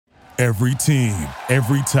Every team,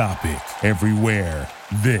 every topic, everywhere.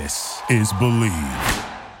 This is Believe.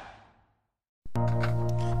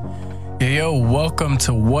 Yo, welcome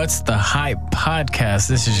to What's the Hype podcast.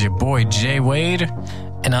 This is your boy Jay Wade.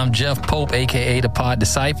 And I'm Jeff Pope, a.k.a. the Pod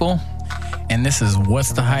Disciple. And this is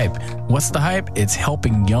What's the Hype. What's the Hype? It's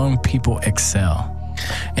helping young people excel.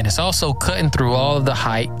 And it's also cutting through all of the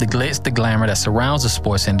hype, the glitz, the glamour that surrounds the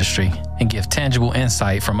sports industry and give tangible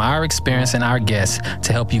insight from our experience and our guests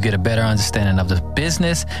to help you get a better understanding of the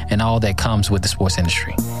business and all that comes with the sports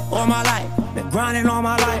industry. All my life, been grinding all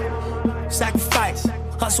my life. Sacrifice,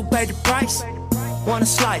 hustle, pay the price. Want a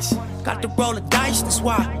slice, got to roll the dice. That's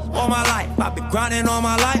why all my life, I've been grinding all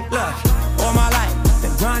my life. Look, all my life,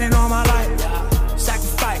 been grinding all my life.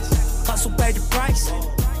 Sacrifice, hustle, pay the price.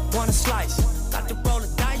 Want a slice. Got to roll the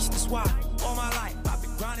dice, that's why all my life I've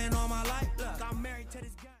been grinding all my life. Look, I'm married to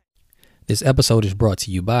this guy. This episode is brought to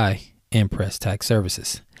you by Impress Tax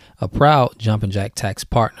Services, a proud Jumpin' Jack tax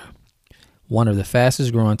partner, one of the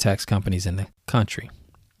fastest growing tax companies in the country.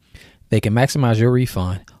 They can maximize your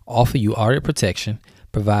refund, offer you audit protection,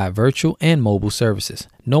 provide virtual and mobile services.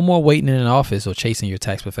 No more waiting in an office or chasing your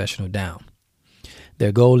tax professional down.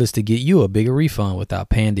 Their goal is to get you a bigger refund without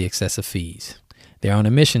paying the excessive fees. They're on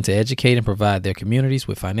a mission to educate and provide their communities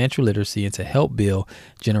with financial literacy and to help build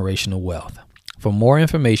generational wealth. For more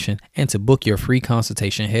information and to book your free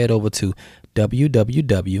consultation, head over to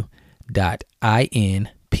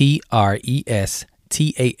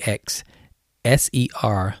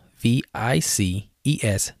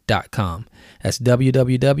www.impresstaxservices.com. That's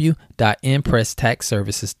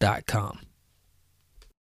www.impresstaxservices.com.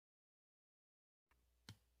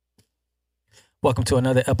 Welcome to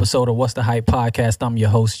another episode of What's the Hype podcast. I'm your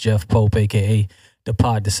host, Jeff Pope, a.k.a. the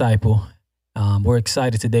Pod Disciple. We're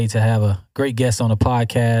excited today to have a great guest on the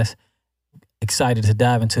podcast. Excited to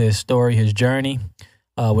dive into his story, his journey.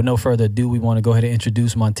 With no further ado, we want to go ahead and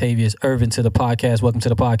introduce Montavious Irvin to the podcast. Welcome to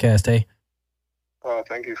the podcast, hey.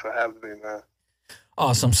 Thank you for having me, man.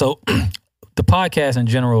 Awesome. So the podcast in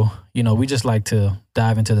general, we just like to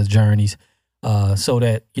dive into the journeys so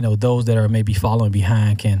that, those that are maybe following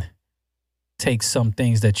behind can take some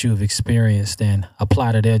things that you've experienced and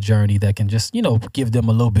apply to their journey that can just, give them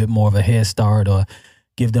a little bit more of a head start or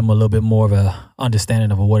give them a little bit more of a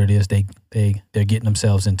understanding of what it is they're getting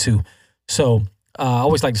themselves into. So I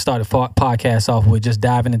always like to start a podcast off with just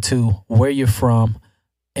diving into where you're from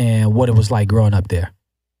and what it was like growing up there.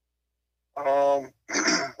 Well,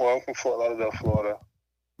 I'm from Fort Lauderdale, Florida.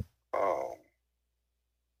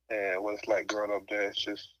 And what it's like growing up there,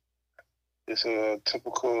 it's a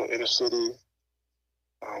typical inner city.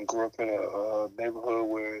 Grew up in a neighborhood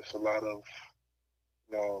where it's a lot of,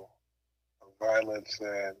 violence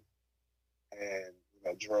and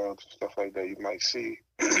drugs and stuff like that you might see,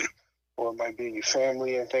 or it might be in your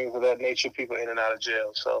family and things of that nature. People in and out of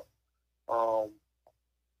jail. So,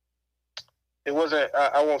 it wasn't.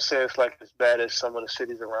 I won't say it's like as bad as some of the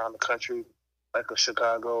cities around the country, like a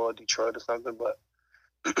Chicago or Detroit or something. But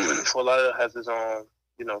Fort Lauderdale has its own,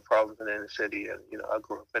 problems in the inner city, and I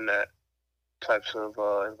grew up in that types of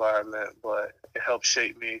environment, but it helped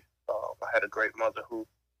shape me. I had a great mother who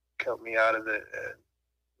kept me out of it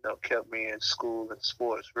and kept me in school and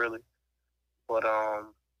sports, really. But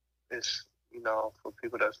it's for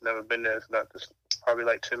people that's never been there, it's not just probably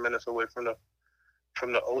like 10 minutes away from the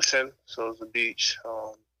ocean, so it's a beach,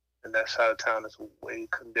 and that side of town is way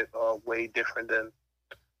different than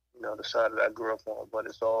the side that I grew up on. But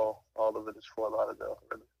it's all of it is Fort Lauderdale,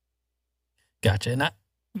 really. Gotcha. And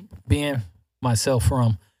being myself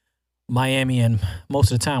from Miami, and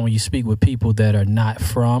most of the time when you speak with people that are not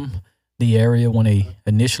from the area, when they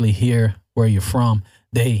initially hear where you're from,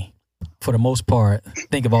 they, for the most part,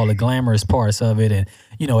 think of all the glamorous parts of it. And,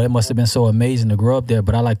 it must have been so amazing to grow up there.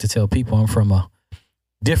 But I like to tell people I'm from a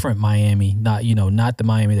different Miami, not the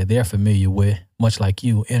Miami that they're familiar with, much like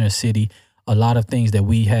you, inner city. A lot of things that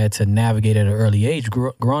we had to navigate at an early age.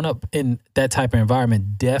 Growing up in that type of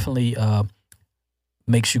environment definitely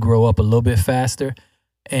makes you grow up a little bit faster,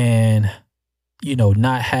 and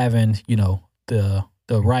not having the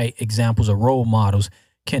right examples or role models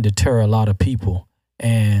can deter a lot of people.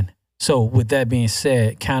 And so with that being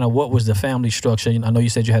said, kind of what was the family structure? I know you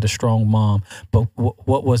said you had a strong mom, but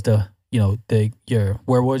what was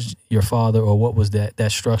where was your father, or what was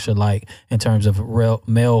that structure like in terms of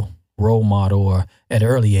male role model, or at an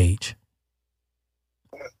early age?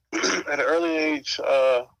 At an early age,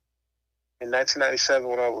 in 1997,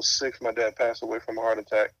 when I was 6, my dad passed away from a heart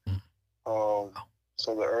attack. So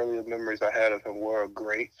the earlier memories I had of him were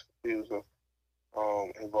great. He was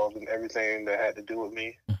involved in everything that had to do with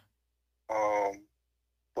me.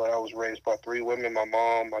 but I was raised by 3 women: my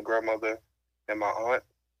mom, my grandmother, and my aunt.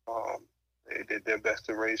 They did their best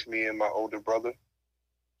to raise me and my older brother.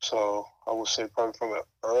 So I would say probably from an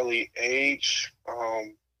early age,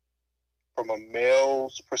 from a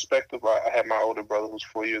male's perspective, I had my older brother who's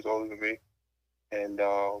 4 years older than me, and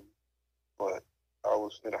but I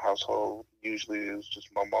was in a household. Usually it was just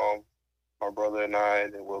my mom, my brother, and I,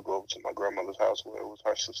 and then we'll go over to my grandmother's house where it was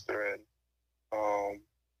her sister and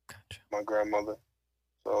my grandmother.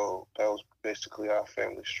 So that was basically our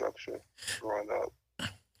family structure growing up.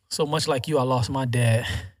 So much like you, I lost my dad.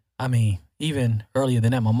 I mean, even earlier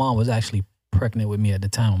than that, my mom was actually pregnant with me at the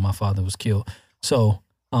time when my father was killed. So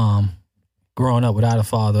growing up without a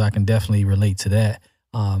father, I can definitely relate to that.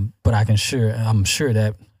 But I'm sure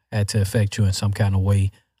that had to affect you in some kind of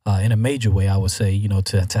way, in a major way, I would say,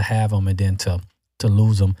 to have them and then to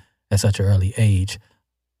lose them at such an early age.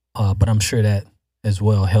 But I'm sure that as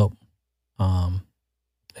well helped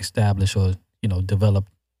establish or, develop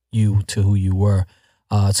you to who you were.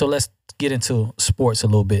 So let's get into sports a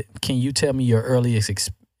little bit. Can you tell me your earliest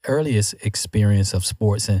experience of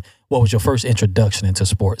sports, and what was your first introduction into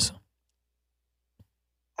sports?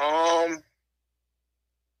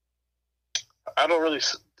 I don't really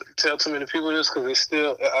tell too many people this because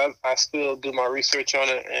I still do my research on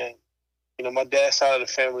it, and my dad's side of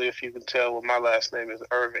the family, if you can tell, what my last name is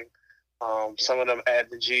Irving. Some of them add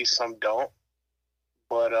the G, some don't.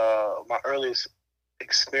 But my earliest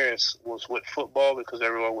experience was with football because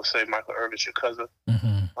everyone would say Michael Irvin's your cousin.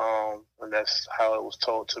 Mm-hmm. And that's how it was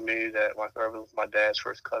told to me, that Michael Irvin was my dad's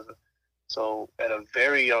first cousin. So at a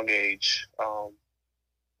very young age,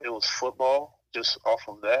 it was football, just off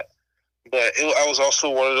of that. But I was also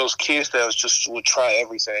one of those kids that would try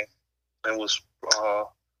everything and was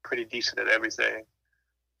pretty decent at everything.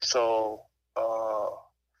 So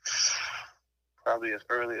probably as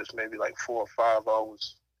early as maybe like 4 or 5, I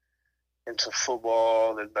was into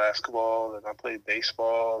football and basketball, and I played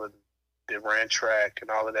baseball and ran track and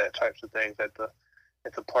all of that types of things at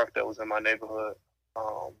the park that was in my neighborhood.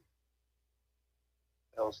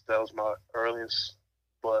 That was my earliest.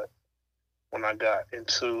 But when I got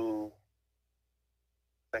into,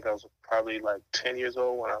 I think I was probably like 10 years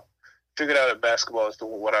old when I figured out that basketball is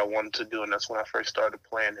what I wanted to do, and that's when I first started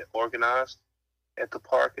playing it organized at the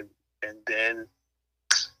park, and then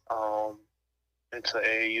into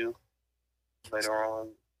AAU later on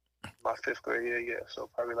my 5th grade year, yeah. So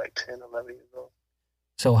probably like 10, 11 years old.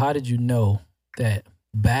 So how did you know that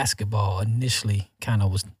basketball initially kind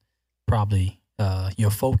of was probably your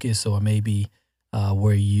focus, or maybe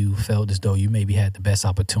where you felt as though you maybe had the best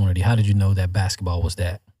opportunity? How did you know that basketball was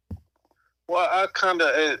that? Well, I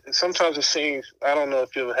sometimes it seems, I don't know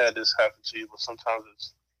if you ever had this happen to you, but sometimes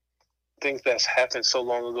it's things that's happened so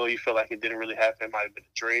long ago, you feel like it didn't really happen. It might have been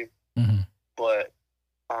a dream. Mm-hmm. But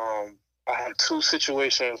I had 2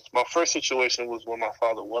 situations. My first situation was when my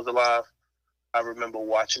father was alive. I remember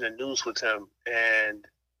watching the news with him, and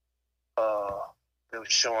they were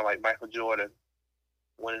showing like Michael Jordan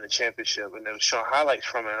winning the championship, and they were showing highlights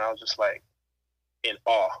from it, and I was just like in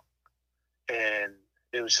awe. And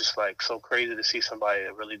it was just like so crazy to see somebody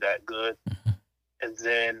really that good. Mm-hmm. And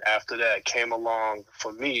then after that came along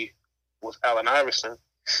for me was Allen Iverson.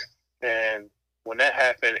 And when that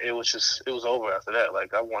happened, it was over after that.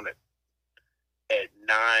 Like I wanted, at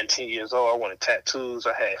 9, 10 years old, I wanted tattoos.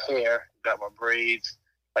 I had hair, got my braids.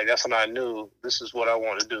 Like that's when I knew this is what I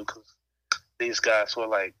want to do, because these guys were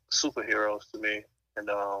like superheroes to me. And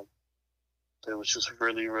it was just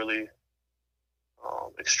really, really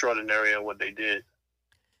extraordinary in what they did.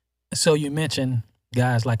 So you mentioned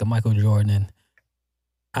guys like a Michael Jordan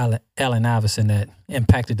and Allen Iverson that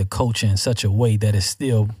impacted the culture in such a way that is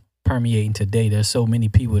still permeating today. There's so many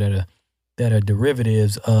people that are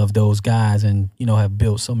derivatives of those guys, and have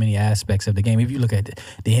built so many aspects of the game. If you look at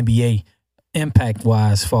the NBA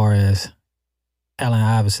impact-wise, as far as Allen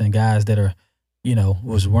Iverson, guys that are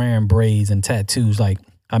was wearing braids and tattoos, like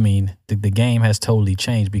the game has totally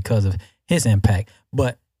changed because of his impact.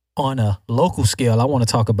 But on a local scale, I want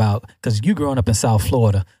to talk about, because you growing up in South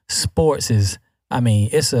Florida, sports is,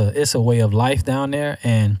 it's a way of life down there.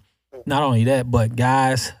 And not only that, but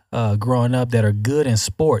guys growing up that are good in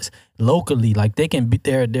sports locally, like they can be,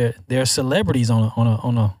 they're celebrities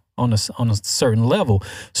on a certain level.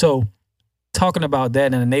 So talking about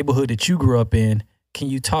that in the neighborhood that you grew up in, can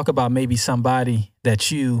you talk about maybe somebody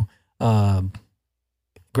that you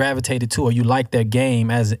gravitated to, or you liked their game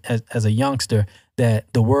as a youngster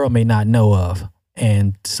that the world may not know of,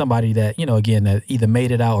 and somebody that, again, that either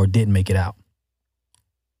made it out or didn't make it out?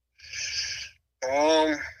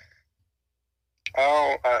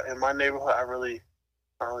 In my neighborhood,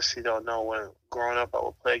 I honestly don't know. When growing up, I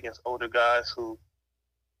would play against older guys who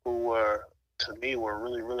were, to me, were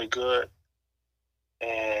really, really good.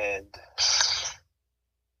 And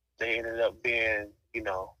they ended up being,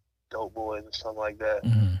 dope boys or something like that.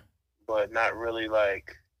 Mm-hmm. But not really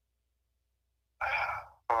like,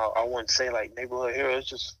 I wouldn't say like neighborhood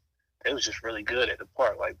heroes. It was just really good at the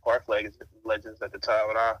park. Like park legends at the time.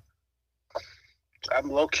 And I'm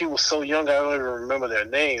low key was so young, I don't even remember their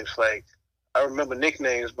names. Like I remember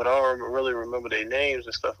nicknames, but I don't really remember their names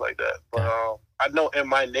and stuff like that. But I know in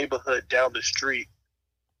my neighborhood down the street,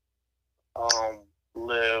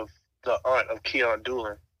 lived the aunt of Keon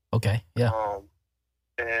Doolin. Okay. Yeah.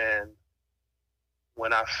 And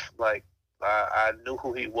when I knew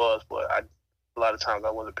who he was, but a lot of times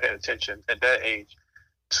I wasn't paying attention at that age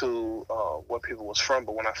to where people was from.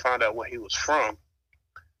 But when I found out where he was from,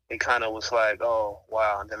 it kind of was like, oh,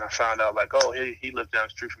 wow. And then I found out like, oh, he lived down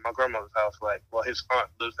the street from my grandmother's house. Like, well, his aunt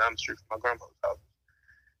lives down the street from my grandmother's house.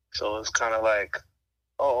 So it's kind of like,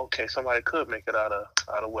 oh, okay, somebody could make it out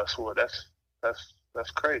of Westwood.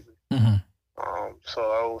 That's crazy. Mm-hmm. So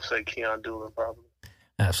I would say Keon Doolin probably.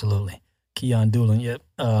 Absolutely. Keon Doolin, yep.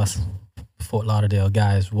 Fort Lauderdale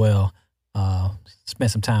guy as well.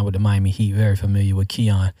 Spent some time with the Miami Heat, very familiar with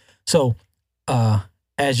Keon. So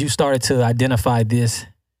as you started to identify this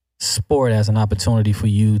sport as an opportunity for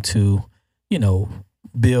you to,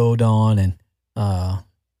 build on and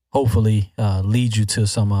hopefully lead you to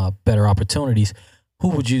some better opportunities, who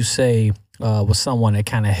would you say was someone that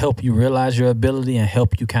kind of helped you realize your ability and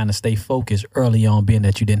help you kind of stay focused early on, being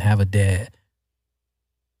that you didn't have a dad?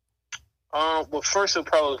 Well, first it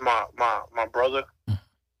probably was my brother.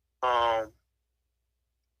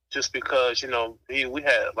 Just because, we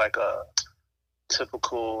had like a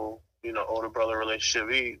typical, older brother relationship.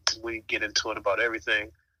 We get into it about everything.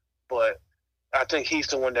 But I think he's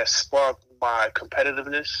the one that sparked my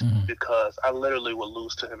competitiveness because I literally would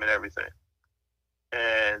lose to him in everything.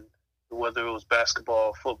 And whether it was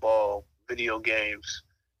basketball, football, video games,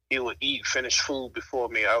 he would finish food before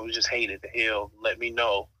me. I would just hate it. He'll let me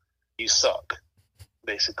know you suck,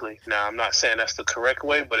 basically. Now, I'm not saying that's the correct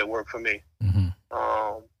way, but it worked for me. Mm-hmm.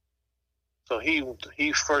 So he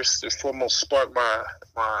first and foremost sparked my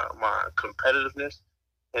competitiveness.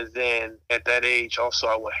 And then at that age, also,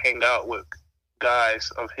 I would hang out with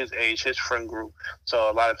guys of his age, his friend group.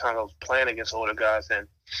 So a lot of times I was playing against older guys. And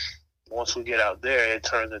once we get out there, it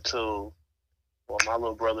turns into, well, my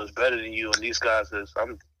little brother is better than you. And these guys I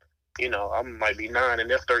might be 9 and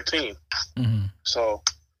they're 13. Mm-hmm. So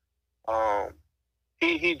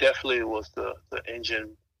he definitely was the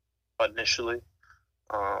engine initially.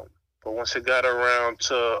 But once it got around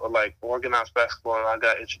to like organized basketball and I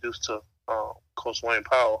got introduced to Coach Wayne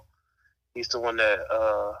Powell, he's the one that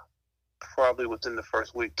probably within the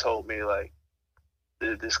first week told me like,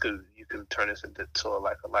 you can turn this into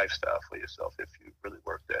a lifestyle for yourself if you really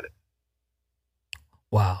worked at it.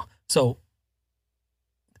 Wow. So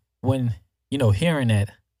when, hearing that,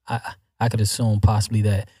 I could assume possibly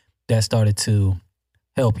that started to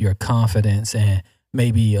help your confidence and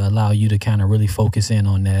maybe allow you to kind of really focus in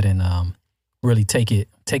on that and really take it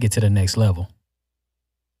to the next level.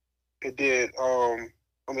 It did. When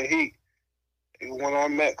I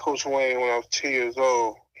met Coach Wayne when I was 10 years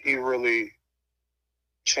old, he really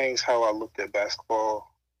changed how I looked at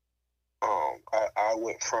basketball. I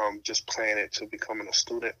went from just playing it to becoming a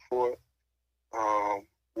student for it.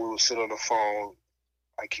 We would sit on the phone,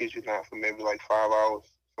 I kid you not, for maybe like 5 hours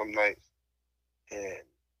some nights and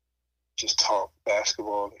just talk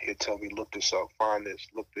basketball. He'd tell me, look this up, find this,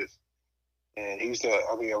 look this. And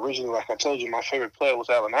originally, like I told you, my favorite player was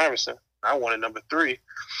Allen Iverson. I wanted number 3.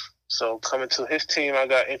 So coming to his team, I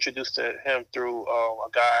got introduced to him through a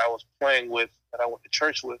guy I was playing with that I went to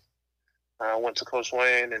church with. I went to Coach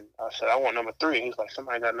Wayne and I said, I want number 3. He's like,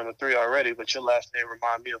 somebody got number 3 already, but your last name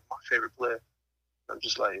reminds me of my favorite player. I'm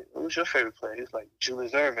just like, who's your favorite player? He's like,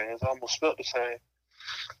 Julius Erving. It's almost spelled the same.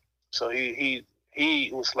 So he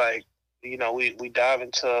was like, we dive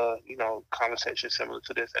into, conversations similar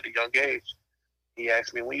to this at a young age. He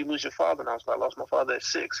asked me, when you lose your father? And I was like, I lost my father at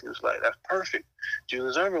 6. He was like, that's perfect.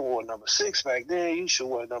 Julius Erving wore number 6 back then. You should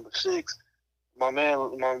wear number 6. My man,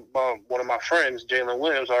 one of my friends, Jalen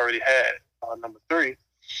Williams, already had number 3.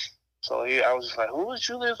 So I was just like, who is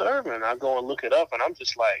Julius Erving? I go and look it up, and I'm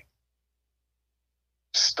just like,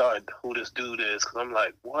 stunned who this dude is. Because I'm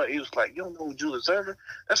like, what? He was like, you don't know who Julius Erving?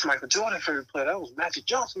 That's Michael Jordan's favorite player. That was Magic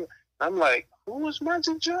Johnson. I'm like, who is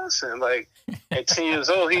Magic Johnson? Like, at 10 years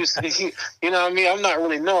old, he you know what I mean? I'm not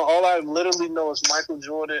really knowing. All I literally know is Michael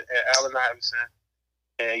Jordan and Allen Iverson.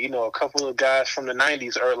 And, a couple of guys from the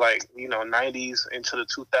 90s or 90s into the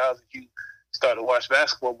 2000s. started to watch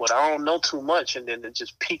basketball, but I don't know too much, and then it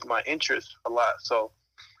just piqued my interest a lot. So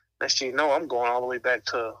next thing you know, I'm going all the way back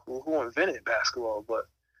to who invented basketball. But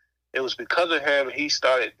it was because of him. He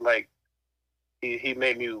started he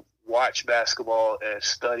made me watch basketball and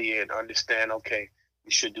study and understand. Okay,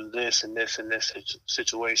 you should do this and this and this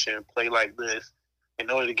situation, play like this. In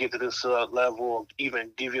order to get to this level,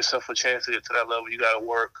 even give yourself a chance to get to that level, you got to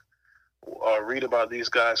work or read about these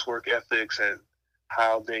guys' work ethics and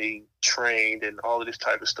how they trained and all of this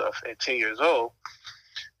type of stuff at 10 years old.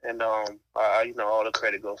 And, all the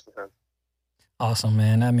credit goes to him. Awesome,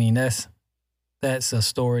 man. I mean, that's a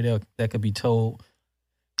story that could be told,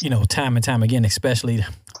 time and time again, especially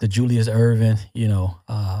the Julius Erving,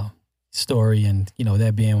 story and,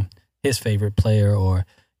 that being his favorite player or,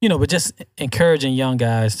 but just encouraging young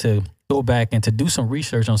guys to go back and to do some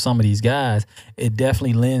research on some of these guys. It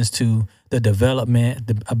definitely lends to the development,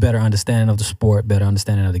 a better understanding of the sport, better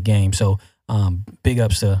understanding of the game. So big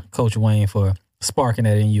ups to Coach Wayne for sparking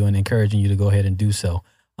that in you and encouraging you to go ahead and do so.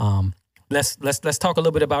 Let's talk a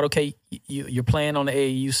little bit about, okay, you're playing on the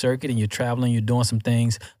AAU circuit and you're traveling, you're doing some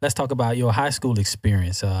things. Let's talk about your high school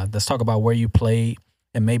experience. Let's talk about where you played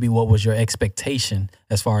and maybe what was your expectation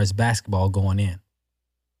as far as basketball going in.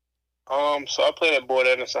 So I played at Boyd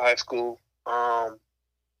Anderson High School. I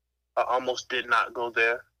almost did not go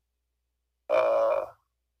there. I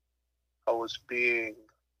was being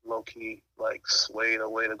low-key, swayed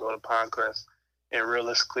away to go to Pinecrest. And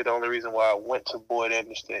realistically, the only reason why I went to Boyd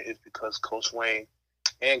Anderson is because Coach Wayne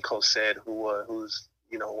and Coach Said, who's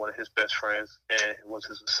one of his best friends and was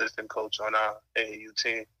his assistant coach on our AAU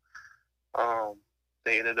team,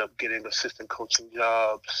 they ended up getting assistant coaching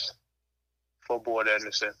jobs for Boyd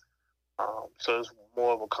Anderson. So it was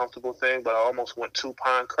more of a comfortable thing, but I almost went to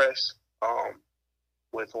Pinecrest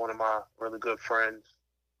with one of my really good friends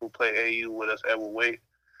who played AAU with us, Edward Waite.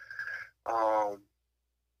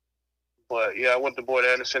 But yeah, I went to Boyd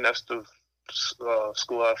Anderson. That's the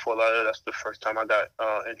school out of Fort Lauderdale. That's the first time I got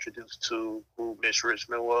introduced to who Mitch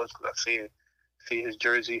Richmond was, because I see his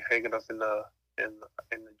jersey hanging up in the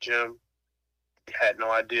gym. Had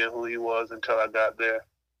no idea who he was until I got there.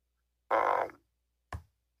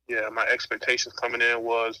 My expectations coming in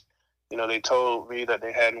was, they told me that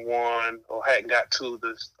they hadn't won or hadn't got to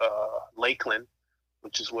this Lakeland,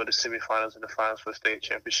 which is where the semifinals and the finals for the state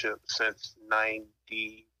championship since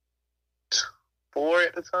 94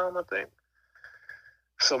 at the time, I think.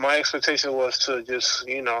 So my expectation was to just,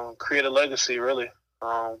 create a legacy, really,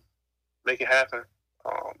 make it happen.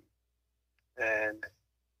 And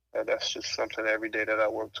that's just something every day that I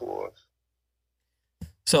work towards.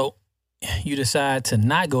 So you decide to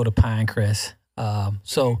not go to Pinecrest.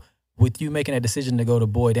 So with you making that decision to go to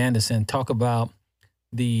Boyd Anderson, talk about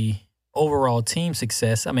the overall team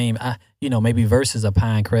success. I mean, maybe versus a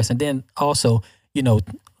Pinecrest. And then also,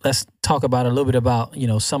 let's talk about a little bit about,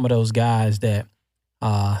 some of those guys that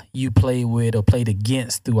you played with or played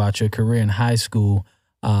against throughout your career in high school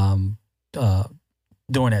during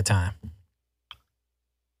that time.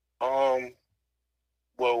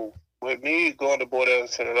 Well, with me going to Boyd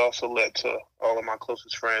Anderson, it also led to all of my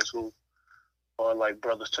closest friends who are like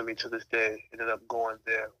brothers to me to this day, ended up going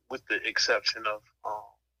there, with the exception of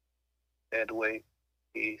Ed Waite.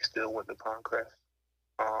 He still went to Pinecrest.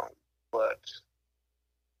 But,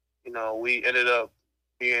 we ended up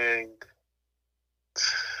being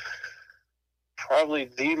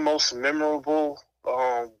probably the most memorable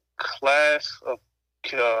class of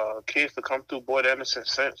kids to come through Boyd Anderson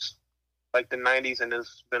since the 90s, and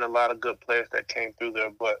there's been a lot of good players that came through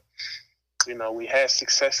there. But, we had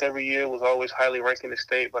success every year, was always highly ranked in the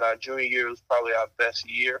state, but our junior year was probably our best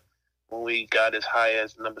year when we got as high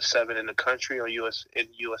as number 7 in the country in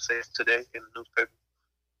USA Today in the newspaper,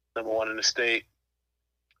 number 1 in the state.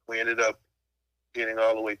 We ended up getting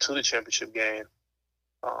all the way to the championship game,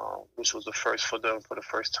 which was the first for them for the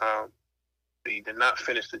first time. We did not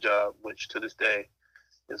finish the job, which to this day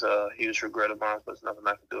is a huge regret of mine, but there's nothing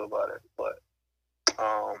I can do about it. But,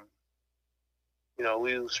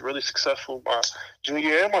 we was really successful my junior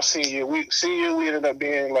year and my senior year. Senior year, we ended up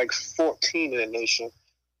being 14 in the nation.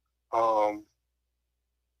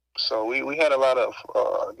 So we had a lot of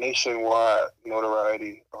nationwide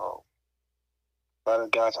notoriety. A lot of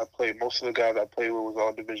guys I played, most of the guys I played with was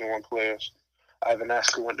all Division I players. Ivan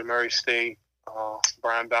Asker went to Murray State.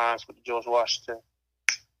 Brian Bonds went to George Washington.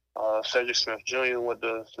 Cedric Smith Jr. went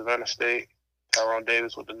to Savannah State. Tyrone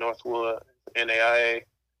Davis went to Northwood, NAIA.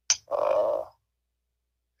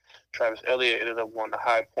 Travis Elliott ended up going to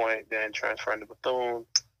High Point, then transferring to Bethune.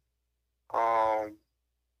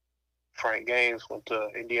 Frank Gaines went to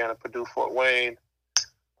Indiana, Purdue, Fort Wayne.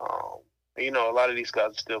 And, you know, a lot of these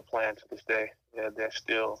guys are still playing to this day. Yeah, they're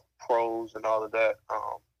still pros and all of that.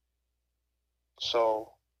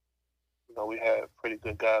 So, you know, we had pretty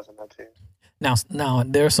good guys on that team. Now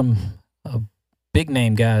there are some big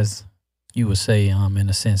name guys, you would say, in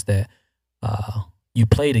the sense that you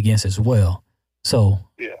played against as well. So,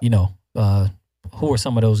 yeah. you know, who are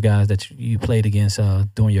some of those guys that you played against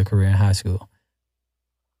during your career in high school?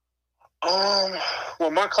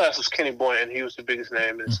 Well, my class was Kenny Boynton. He was the biggest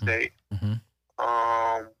name in the state. Mm-hmm.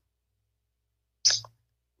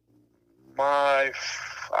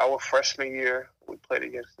 Our freshman year, we played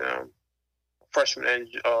against them. Freshman and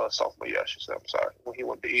sophomore year, I should say. I'm sorry. When he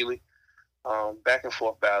went to Ely, back and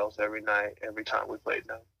forth battles every night, every time we played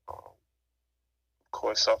them. Of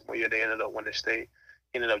course, sophomore year they ended up winning state.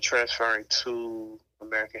 He ended up transferring to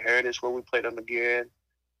American Heritage, where we played him again.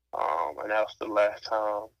 And that was the last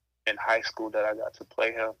time in high school that I got to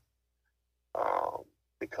play him,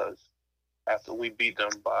 because after we beat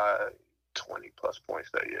them by 20 plus points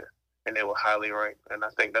that year, and they were highly ranked. And I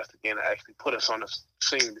think that's the game that actually put us on the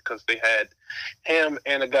scene, because they had him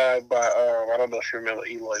and a guy by, I don't know if you remember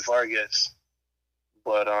Eloy Vargas,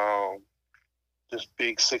 but this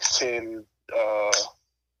big 6'10",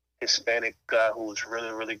 Hispanic guy who was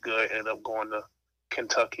really, really good, ended up going to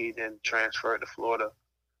Kentucky, then transferred to Florida.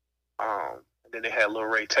 And then they had Lil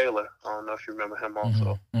Ray Taylor. I don't know if you remember him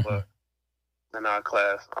also, but in our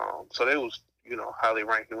class. So they was, you know, highly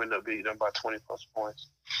ranked, and we ended up beating them by 20 plus points.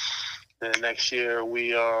 Then the next year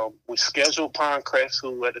we scheduled Pinecrest,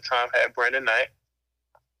 who at the time had Brandon Knight.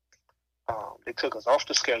 They took us off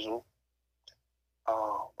the schedule.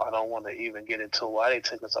 I don't want to even get into why they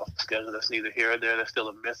took us off the schedule. That's neither here or there. That's still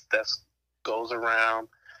a myth that goes around.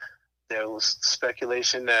 There was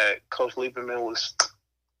speculation that Coach Lieberman was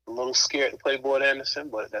a little scared to play Boyd Anderson,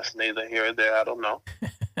 but that's neither here or there. I don't know.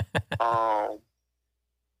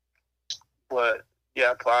 But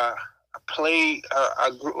yeah, I played.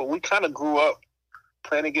 We kind of grew up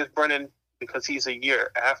playing against Brennan because he's a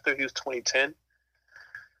year after. He was 2010,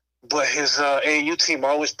 but his AAU team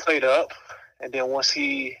always played up. And then once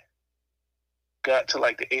he got to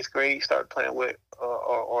like the 8th grade, he started playing with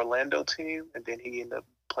our Orlando team, and then he ended up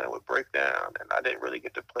playing with Breakdown, and I didn't really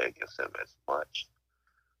get to play against him as much.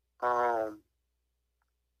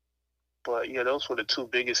 But yeah, those were the two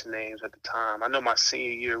biggest names at the time. I know my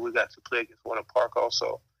senior year we got to play against Warner Park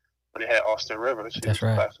also, when they had Austin Rivers. That's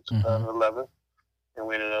right. Class of 2011, and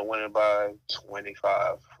we ended up winning by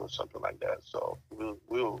 25 or something like that. So we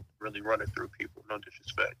were really running through people. No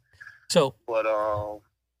disrespect. So, but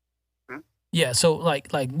yeah. So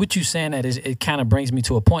like what you saying that is, it kind of brings me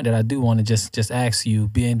to a point that I do want to just ask you,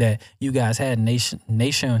 being that you guys had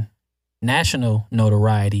national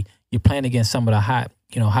notoriety. You're playing against some of the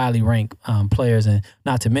highly ranked players, and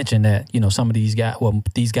not to mention that, you know, some of these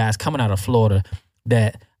guys coming out of Florida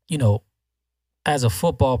that, you know, as a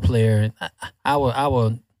football player, I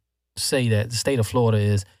would say that the state of Florida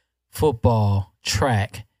is football,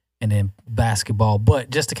 track, and then basketball.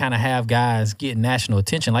 But just to kind of have guys get national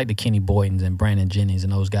attention like the Kenny Boydens and Brandon Jennings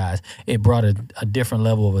and those guys, it brought a different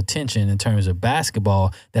level of attention in terms of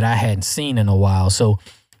basketball that I hadn't seen in a while. So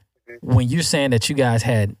when you're saying that you guys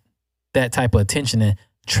had that type of attention and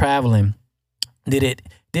traveling, did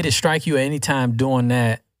it strike you at any time during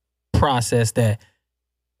that process that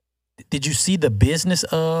did you see the business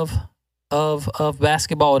of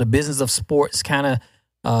basketball, or the business of sports kind of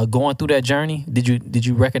going through that journey? Did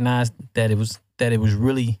you recognize that it was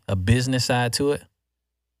really a business side to it?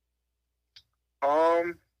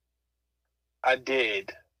 I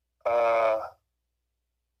did,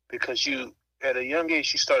 because at a young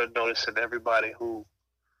age you started noticing everybody who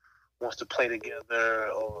wants to play together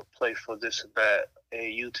or play for this and that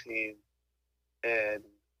AAU team, and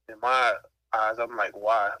in my eyes, I'm like,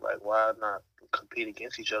 why? Like, why not compete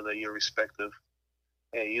against each other, your respective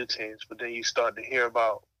AAU teams? But then you start to hear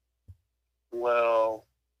about, well,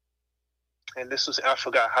 and I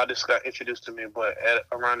forgot how this got introduced to me, but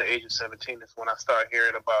around the age of 17 is when I started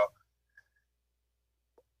hearing about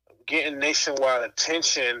getting nationwide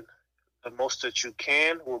attention. The most that you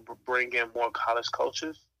can will bring in more college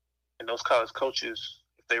coaches, and those college coaches,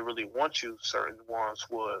 if they really want you, certain ones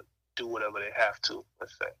would do whatever they have to,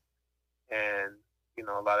 let's say. And, you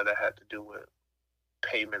know, a lot of that had to do with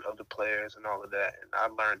payment of the players and all of that. And I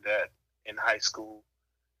learned that in high school.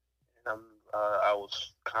 And I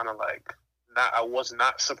was kind of like, I was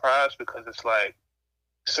not surprised, because it's like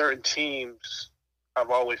certain teams,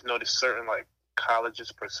 I've always noticed certain like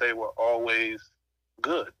colleges per se were always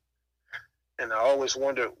good. And I always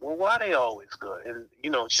wondered, well, why are they always good? And,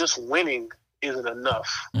 you know, just winning isn't enough.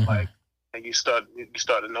 Like, and you start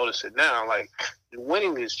to notice it now. Like,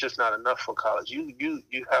 winning is just not enough for college. You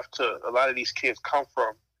have to. A lot of these kids come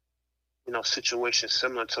from, situations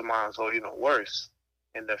similar to mine, or even worse,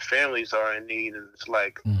 and their families are in need. And it's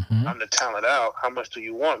like, I'm the talent out. How much do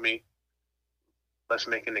you want me? Let's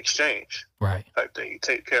make an exchange. Right. Type thing. You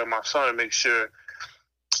take care of my son and make sure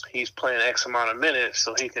he's playing X amount of minutes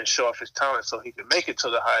so he can show off his talent, so he can make it to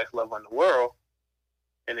the highest level in the world.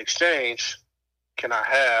 In exchange, can I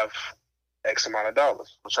have X amount of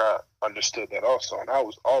dollars? Which I understood that also, and I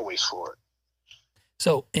was always for it.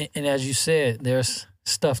 So, and as you said, there's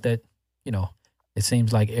stuff that, it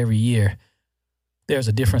seems like every year there's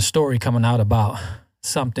a different story coming out about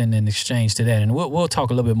something in exchange to that. And we'll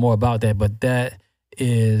talk a little bit more about that, but that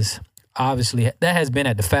is obviously, that has been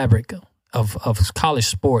at the fabric of college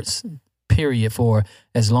sports, period, for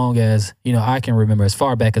as long as, I can remember, as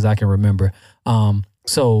far back as I can remember.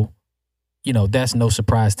 So, that's no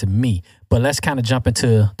surprise to me. But let's kind of jump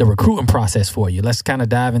into the recruiting process for you. Let's kind of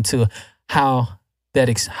dive into how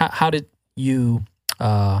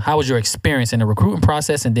was your experience in the recruiting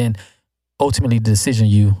process, and then ultimately the decision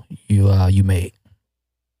you made.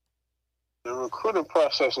 The recruiting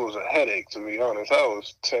process was a headache, to be honest. That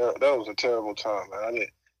was a terrible time, man.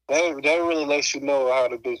 That really lets you know how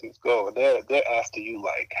the business goes. They're after you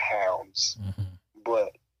like hounds. Mm-hmm.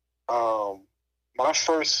 But I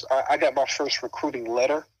got my first recruiting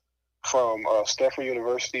letter from Stanford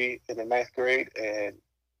University in the 9th grade, and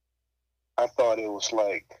I thought it was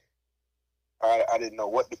like, I didn't know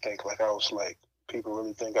what to think. Like, I was like, people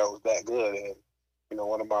really think I was that good. And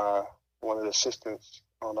one of the assistants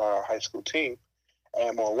on our high school team,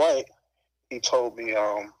 Admiral White, he told me,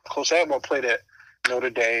 Coach Admiral played at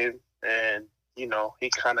Notre Dame, and he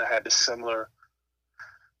kind of had the similar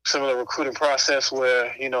recruiting process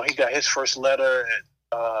where he got his first letter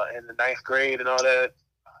in the 9th grade and all that.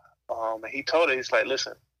 And he told her, he's like,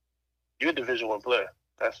 listen, you're a Division I player.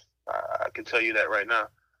 I can tell you that right now.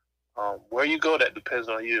 Where you go, that depends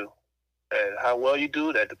on you, and how well you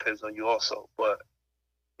do, that depends on you also. But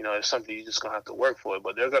it's something you're just gonna have to work for it.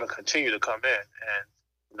 But they're gonna continue to come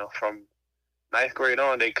in, and from 9th grade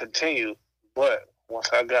on, they continue. But once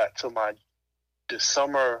I got to this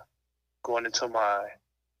summer, going into my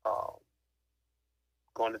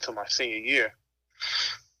senior year,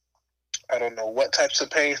 I don't know what types of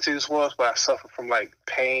pains this was, but I suffered from like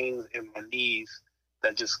pains in my knees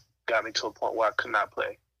that just got me to a point where I could not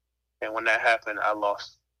play. And when that happened, I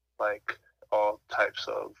lost like all types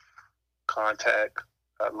of contact.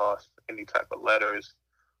 I lost any type of letters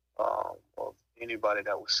of anybody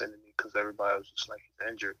that was sending me, because everybody was just like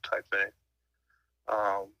injured type thing.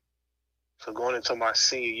 So going into my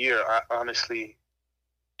senior year, I honestly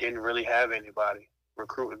didn't really have anybody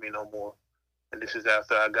recruiting me no more. And this is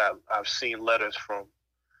after I've seen letters from,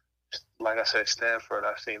 like I said, Stanford.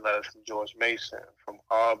 I've seen letters from George Mason, from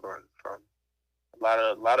Auburn, from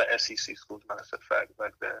a lot of SEC schools, matter of fact,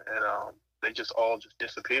 back then. And they just all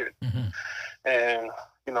disappeared. Mm-hmm. And,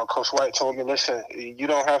 Coach White told me, listen, you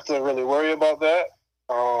don't have to really worry about that,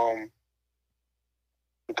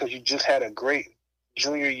 because you just had a great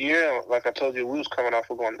junior year. Like I told you, we was coming off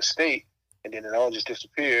of going to state, and then it all just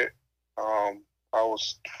disappeared. I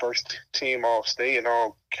was first team all state and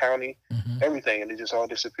all county, everything, and it just all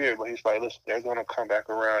disappeared. But he's like, listen, they're going to come back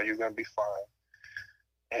around. You're going to be fine.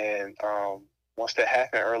 And once that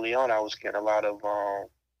happened early on, I was getting a lot of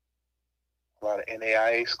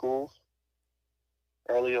NAIA schools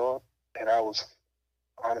early on. And I was,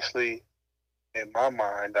 honestly, in my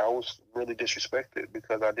mind, I was really disrespected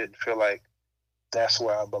because I didn't feel like that's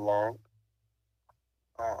where I belonged.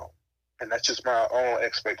 And that's just my own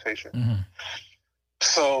expectation. Mm-hmm.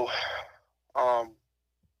 So,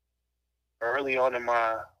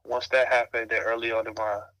 once that happened, early on in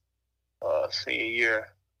my senior year,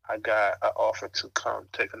 I got an offer to come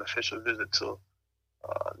take an official visit to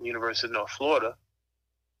University of North Florida.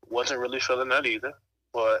 Wasn't really feeling that either,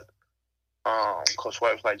 but Coach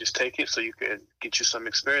White was like, just take it so you can get you some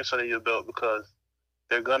experience under your belt, because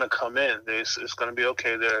they're going to come in. It's going to be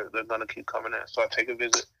okay. They're going to keep coming in. So I take a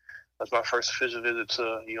visit. That's my first official visit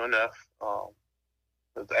to UNF.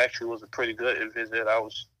 It actually was a pretty good visit. I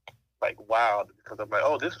was like wowed, because I'm like,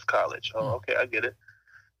 oh, this is college. Oh, okay, I get it.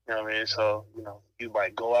 You know what I mean? So, you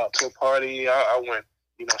might go out to a party. I went,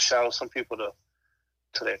 shout out some people to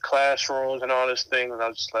their classrooms and all this thing. And I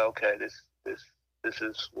was just like, okay, this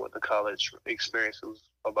is what the college experience was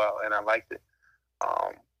about. And I liked it.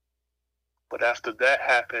 But after that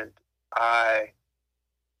happened, I'm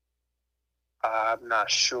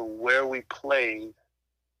not sure where we played,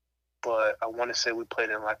 but I want to say we played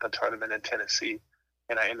in like a tournament in Tennessee,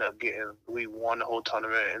 and we won the whole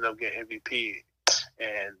tournament, ended up getting MVP.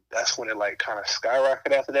 And that's when it like kind of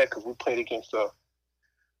skyrocketed after that, because we played against a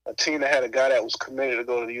team that had a guy that was committed to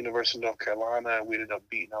go to the University of North Carolina, and we ended up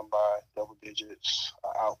beating him by double digits.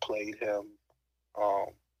 I outplayed him,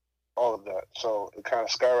 all of that. So it kind of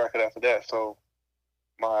skyrocketed after that. So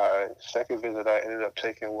my second visit I ended up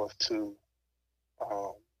taking was to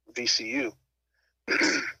VCU.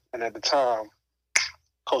 And at the time,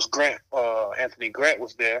 Coach Grant, Anthony Grant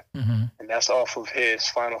was there, Mm-hmm. and that's off of his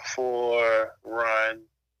Final Four run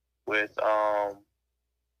with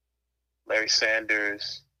Larry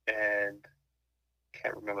Sanders and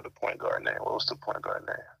can't remember the point guard name. What was the point guard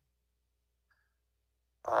name?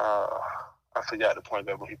 I forgot the point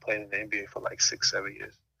guard, but he played in the NBA for like 6-7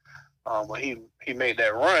 years. But he made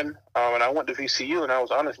that run, and I went to VCU, and I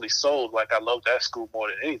was honestly sold. Like, I loved that school more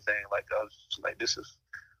than anything. Like, I was just like, this is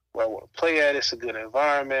where I want to play at. It's a good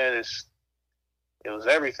environment. It was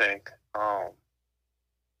everything.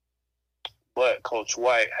 But Coach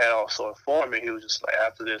White had also informed me, he was just like,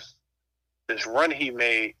 after this run he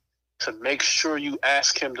made, to make sure you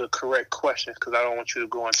ask him the correct questions, because I don't want you to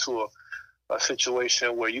go into a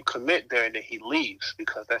situation where you commit there and then he leaves,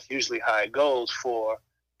 because that's usually how it goes for,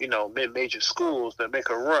 mid-major schools that make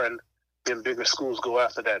a run. Then bigger schools go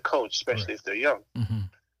after that coach, especially if they're young. Mm-hmm.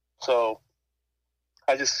 So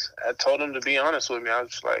I told him to be honest with me. I was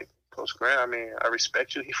just like, Coach Grant, I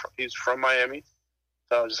respect you. He's from Miami.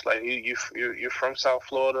 So I was just like, you're from South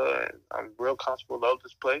Florida, and I'm real comfortable, love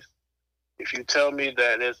this place. If you tell me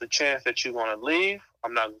that there's a chance that you're going to leave,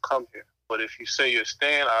 I'm not going to come here. But if you say you're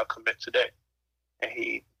staying, I'll commit today. And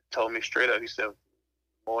he told me straight up, he said,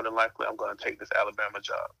 more than likely, I'm going to take this Alabama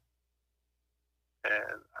job.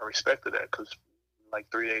 And I respected that, because like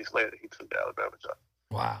 3 days later, he took the Alabama job.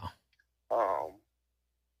 Wow.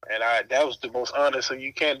 And that was the most honest, so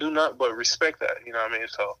you can't do nothing but respect that, you know what I mean?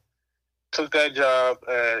 So took that job,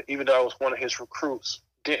 and even though I was one of his recruits,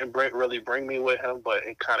 didn't really bring me with him, but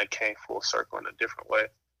it kind of came full circle in a different way,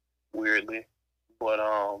 weirdly. But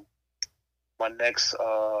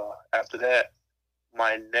after that,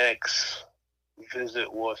 my next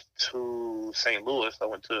visit was to St. Louis. I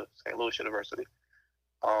went to St. Louis University.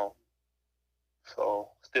 So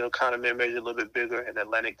still kind of mid-major, a little bit bigger in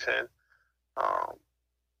Atlantic 10.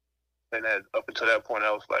 And then up until that point,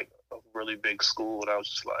 I was like a really big school, and I was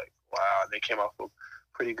just like, wow. They came off a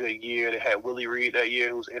pretty good year. They had Willie Reed that year,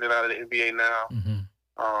 who's in and out of the NBA now.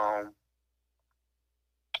 Mm-hmm.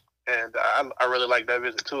 And I really liked that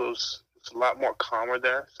visit too. It was a lot more calmer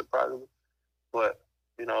there, surprisingly. But,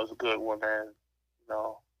 it was a good one, man.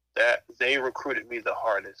 That they recruited me the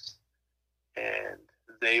hardest. And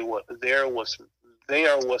they are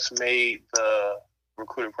what's made the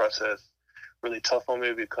recruiting process really tough on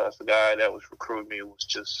me, because the guy that was recruiting me was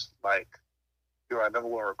just like, you're our number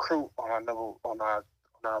one recruit on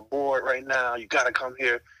our board right now. You got to come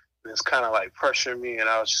here. And it's kind of like pressuring me, and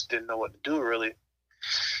I just didn't know what to do, really.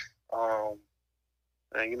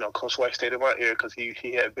 And, Coach White stayed in my ear, because he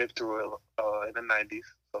had been through it in the 90s,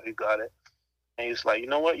 so he got it. And he's like, you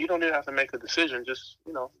know what? You don't even have to make a decision. Just,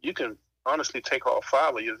 you can honestly take all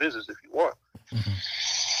 5 of your visits if you want. Mm-hmm.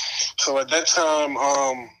 So at that time,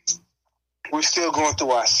 we're still going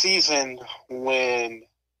through our season when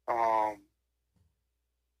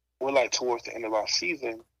we're like towards the end of our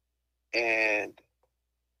season, and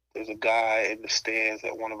there's a guy in the stands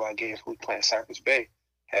at one of our games. We were playing Cypress Bay.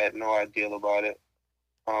 Had no idea about it.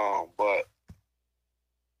 But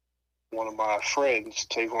one of my friends,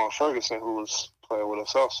 Tavon Ferguson, who was playing with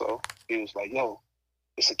us also, he was like, yo,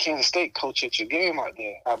 it's a Kansas State coach at your game out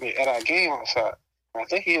there. At our game outside. And I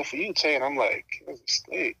think he here for you, Tay. And I'm like, Kansas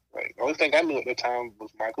State. Like, the only thing I knew at the time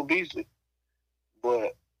was Michael Beasley.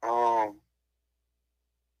 But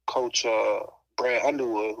Coach Brad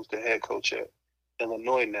Underwood, who's the head coach at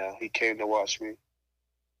Illinois now, he came to watch me.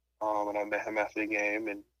 And I met him after the game,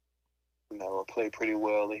 and I played pretty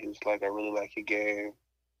well. And he was like, I really like your game.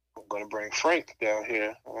 I'm going to bring Frank down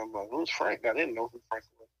here. And I'm like, who's Frank? I didn't know who Frank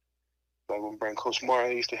was. So I'm going to bring Coach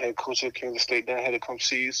Martin. He's the head coach at Kansas State down here to come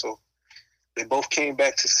see you. So they both came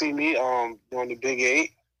back to see me during the Big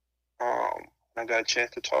 8. I got a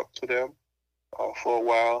chance to talk to them for a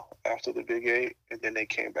while after the Big 8. And then they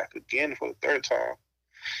came back again for the third time.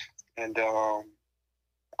 And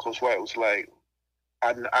Coach White was like,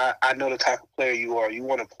 I know the type of player you are. You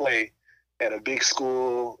want to play at a big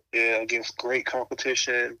school against great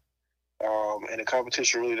competition, and the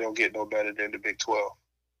competition really don't get no better than the Big 12.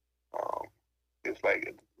 It's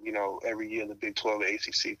like, every year the Big 12 and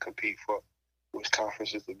ACC compete for which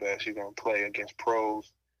conference is the best. You're going to play against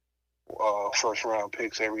pros, first-round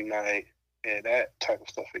picks every night, and that type of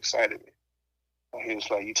stuff excited me. He was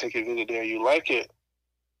like, you take your visit there, you like it.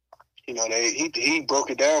 You know, he broke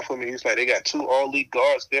it down for me. He was like, they got 2 all-league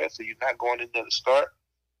guards there, so you're not going in there to start.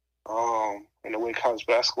 And the way college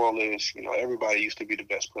basketball is, you know, everybody used to be the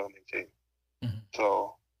best player on their team. Mm-hmm.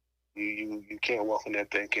 So you can't walk in there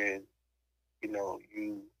thinking, you know,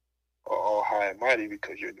 you are all high and mighty,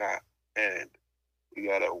 because you're not. And you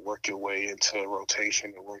got to work your way into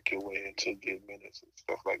rotation and work your way into getting minutes and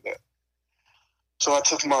stuff like that. So I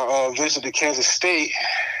took my visit to Kansas State,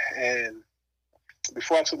 and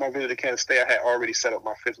before I took my visit to Kansas State, I had already set up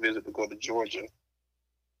my 5th visit to go to Georgia.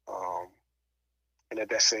 And at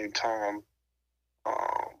that same time,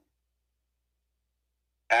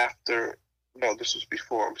 this was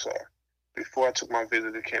before, I'm sorry. Before I took my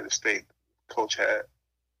visit to Kansas State, Coach had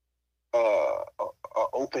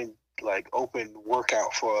open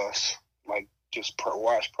workout for us, like just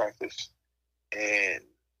watch practice. And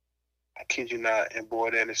I kid you not, in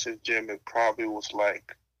Boyd Anderson's gym, it probably was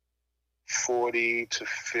like 40 to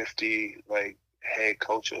 50 like head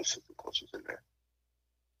coaches, assistant coaches in there.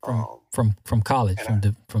 From college, from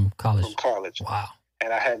college. From college. Wow.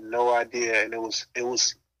 And I had no idea, and it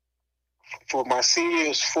was for my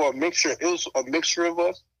seniors, for a mixture. It was a mixture of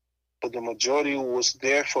us, but the majority was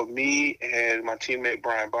there for me and my teammate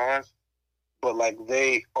Brian Barnes. But like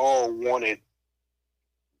they all wanted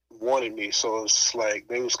me, so it's like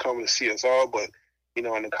they was coming to see us all. But you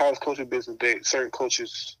know, in the college coaching business, certain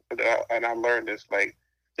coaches, and I learned this, like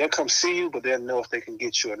they'll come see you, but they'll know if they can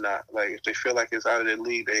get you or not. Like if they feel like it's out of their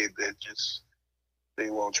league, they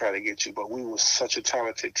won't try to get you. But we was such a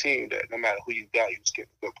talented team that no matter who you got, you was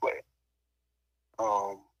getting a good player.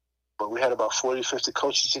 But we had about 40, 50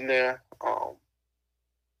 coaches in there.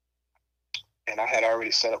 And I had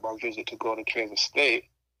already set up my visit to go to Kansas State,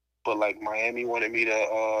 but like Miami wanted me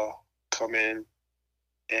to come in,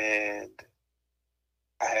 and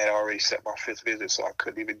I had already set my 5th visit, so I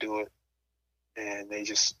couldn't even do it. And they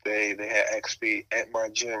had asked me at my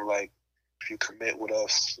gym, like, if you commit with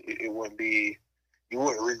us, it wouldn't be, you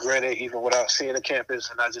wouldn't regret it even without seeing the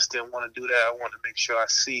campus. And I just didn't want to do that. I wanted to make sure I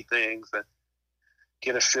see things and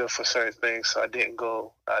get a feel for certain things. So I didn't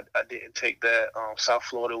go. I didn't take that. South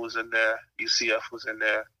Florida was in there. UCF was in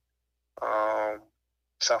there.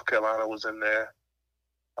 South Carolina was in there,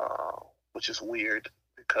 which is weird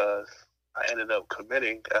because I ended up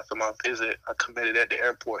committing after my visit. I committed at the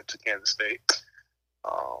airport to Kansas State.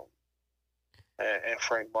 And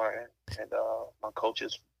Frank Martin and my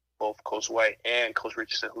coaches, both Coach White and Coach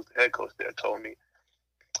Richardson, who's the head coach there, told me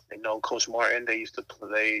they know Coach Martin. They used to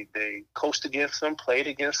play. They coached against him, played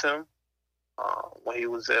against him when he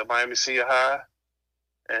was at Miami Senior High,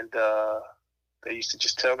 and they used to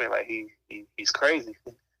just tell me like he's crazy.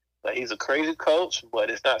 Like he's a crazy coach, but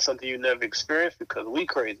it's not something you never experienced because we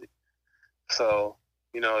crazy. So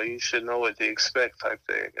you know you should know what to expect type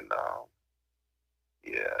thing. And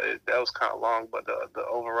that was kind of long, but the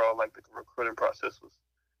overall like the recruiting process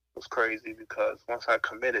was crazy because once I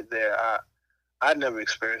committed there, I never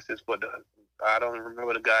experienced this, but I don't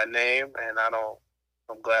remember the guy's name, and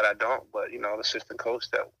I'm glad I don't. But you know, the assistant coach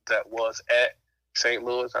that was at St.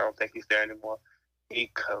 Louis, I don't think he's there anymore. He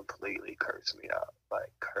completely cursed me out.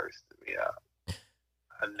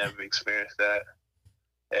 I never experienced that.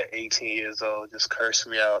 At 18 years old, just cursed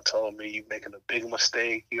me out, told me you making a big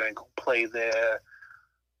mistake, you ain't gonna play there,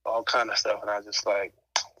 all kind of stuff. And I was just like,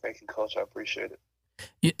 thank you, Coach, I appreciate it.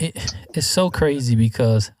 It's so crazy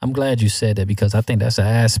because I'm glad you said that, because I think that's an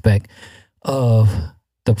aspect of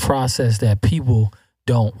the process that people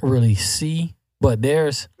don't really see. But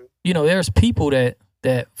there's people that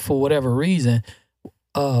for whatever reason,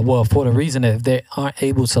 for the reason that they aren't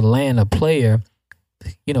able to land a player,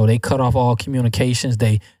 you know, they cut off all communications.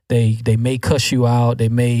 They may cuss you out. They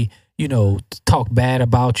may, talk bad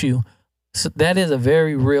about you. So that is a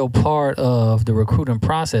very real part of the recruiting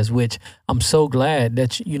process, which I'm so glad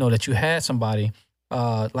that that you had somebody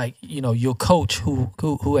like your coach who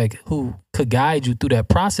could guide you through that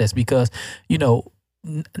process, because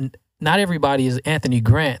not everybody is Anthony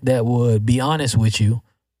Grant that would be honest with you.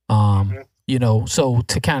 So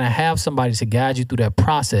to kind of have somebody to guide you through that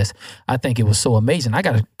process, I think it was so amazing. I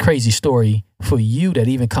got a crazy story for you that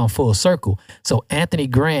even come full circle. So Anthony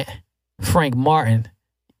Grant, Frank Martin,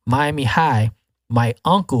 Miami High, my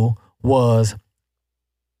uncle was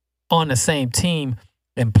on the same team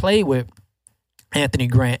and played with Anthony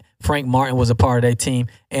Grant. Frank Martin was a part of that team,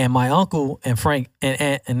 and my uncle and Frank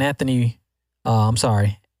and Anthony,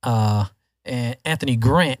 and Anthony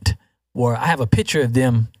Grant were. I have a picture of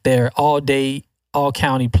them. They're all-day,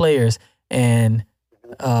 all-county players, and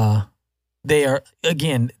they are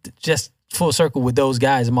again just full circle with those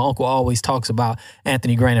guys. And my uncle always talks about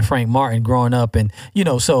Anthony Grant and Frank Martin growing up. And,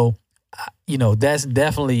 so, that's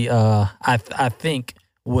definitely, I think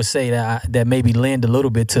would say that maybe lend a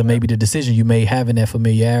little bit to maybe the decision you made, having that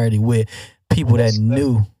familiarity with people that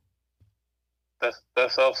knew.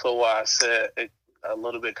 That's also why I said it a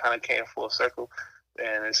little bit kind of came full circle,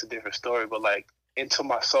 and it's a different story. But like into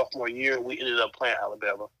my sophomore year, we ended up playing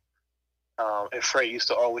Alabama. And Frank used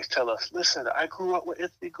to always tell us, listen, I grew up with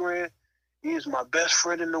Anthony Grant. He is my best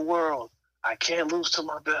friend in the world. I can't lose to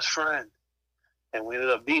my best friend. And we ended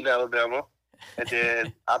up beating Alabama. And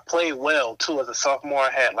then I played well, too. As a sophomore,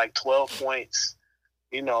 I had like 12 points,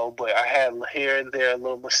 but I had here and there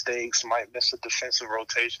little mistakes, might miss a defensive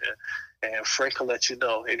rotation. And Frank will let you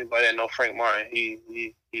know. Anybody that know Frank Martin, he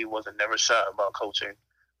wasn't never shy about coaching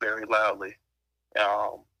very loudly.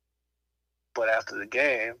 But after the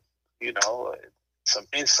game, some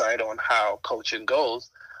insight on how coaching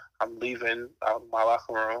goes. I'm leaving out of my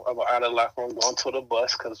locker room. I'm out of the locker room, going to the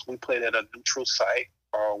bus because we played at a neutral site.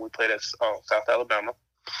 We played at South Alabama.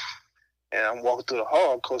 And I'm walking through the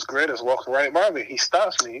hall. Coach Grant is walking right by me. He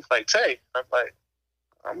stops me. He's like, Tay. I'm like,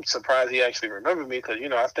 I'm surprised he actually remembered me because,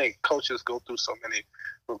 I think coaches go through so many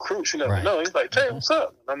recruits. You never know. He's like, Tay, what's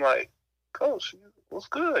up? And I'm like, Coach, what's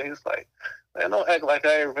good? He's like, man, don't act like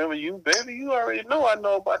I remember you, baby. You already know I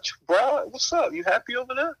know about you, bro. What's up? You happy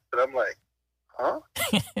over there? And I'm like, huh?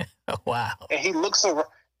 Wow. And he looks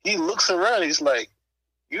around. He's like,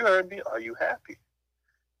 you heard me. Are you happy?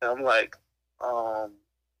 And I'm like,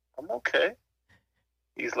 I'm okay.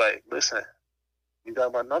 He's like, listen, you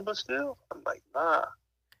got my number still? I'm like, nah.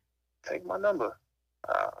 Take my number.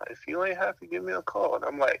 If you ain't happy, give me a call. And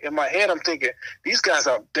I'm like, in my head, I'm thinking, these guys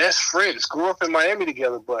are best friends, grew up in Miami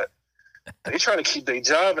together, but they trying to keep their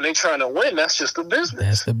job and they trying to win. That's just the business.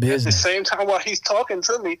 That's the business. At the same time, while he's talking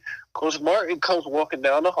to me, Coach Martin comes walking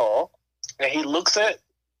down the hall, and he looks at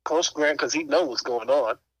Coach Grant because he knows what's going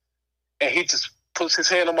on, and he just puts his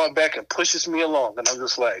hand on my back and pushes me along. And I'm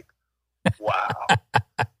just like, wow.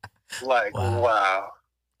 Wow.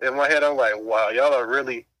 In my head, I'm like, wow, y'all are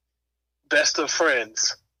really best of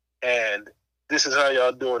friends, and this is how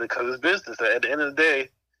y'all doing it because it's business. At the end of the day,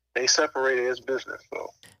 they separated as business.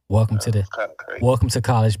 So welcome to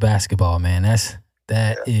college basketball, man.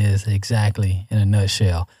 That is exactly in a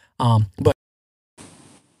nutshell. But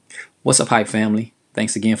what's up, Hype family?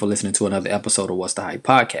 Thanks again for listening to another episode of What's the Hype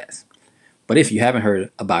podcast. But if you haven't heard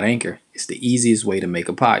about Anchor, it's the easiest way to make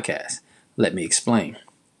a podcast. Let me explain.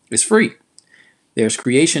 It's free. There's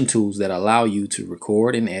creation tools that allow you to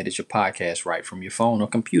record and edit your podcast right from your phone or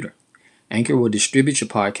computer. Anchor will distribute your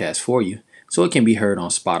podcast for you so it can be heard on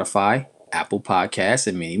Spotify, Apple Podcasts,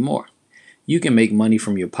 and many more. You can make money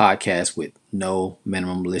from your podcast with no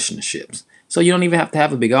minimum listenerships. So you don't even have to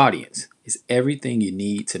have a big audience. It's everything you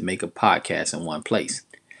need to make a podcast in one place.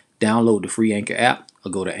 Download the free Anchor app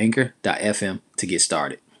or go to anchor.fm to get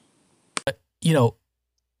started.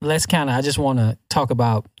 I just want to talk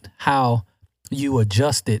about how you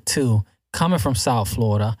adjusted to coming from South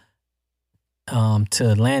Florida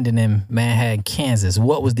to landing in Manhattan, Kansas.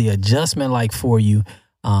 What was the adjustment like for you?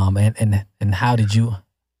 And how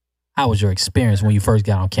was your experience when you first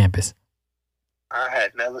got on campus? I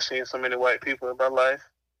had never seen so many white people in my life,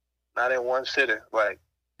 not in one city. Like,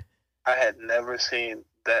 I had never seen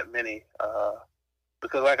that many.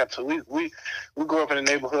 Because like I told you, we grew up in a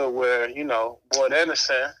neighborhood where, Boyd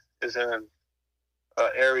Anderson is in an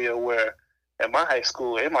area where at my high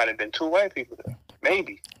school, it might have been 2 white people there,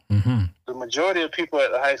 maybe. Mm-hmm. The majority of people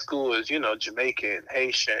at the high school is, Jamaican,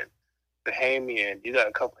 Haitian, Bahamian. You got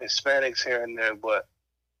a couple Hispanics here and there, but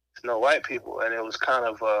it's no white people. And it was kind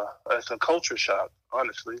of it's a culture shock,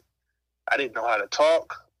 honestly. I didn't know how to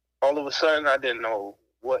talk. All of a sudden, I didn't know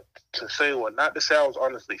what to say, what not to say. I was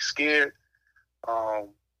honestly scared.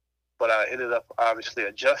 But I ended up obviously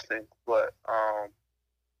adjusting. But,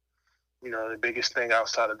 the biggest thing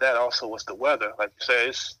outside of that also was the weather. Like you said,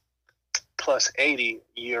 it's plus 80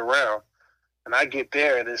 year round. And I get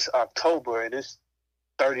there and it's October and it's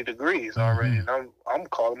 30 degrees already. And I'm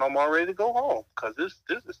calling, I'm all ready to go home because this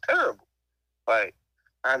is terrible. Like,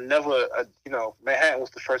 I never, Manhattan was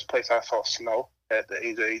the first place I saw snow at the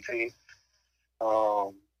age of 18.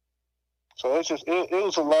 So it's just, it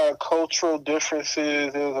was a lot of cultural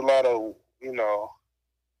differences. There was a lot of,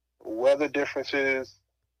 weather differences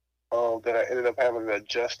that I ended up having to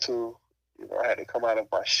adjust to. I had to come out of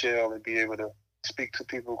my shell and be able to speak to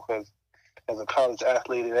people because as a college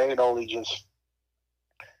athlete, it ain't only just,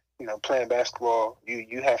 playing basketball.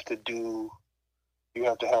 You have to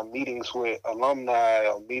have meetings with alumni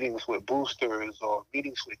or meetings with boosters or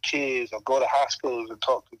meetings with kids or go to hospitals and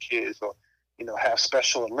talk to kids or have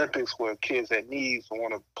Special Olympics where kids that needs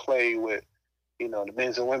want to play with, the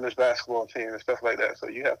men's and women's basketball team and stuff like that. So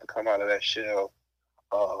you have to come out of that shell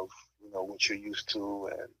of, what you're used to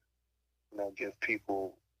and, give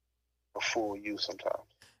people a full you sometimes.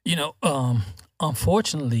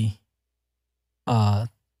 Unfortunately,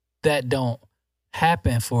 that don't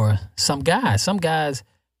happen for some guys. Some guys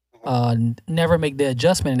never make the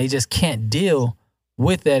adjustment, and they just can't deal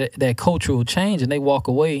with that cultural change, and they walk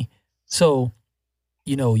away. So,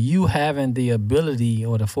 you having the ability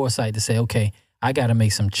or the foresight to say, okay, I got to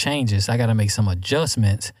make some changes. I got to make some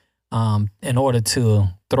adjustments in order to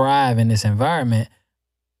thrive in this environment,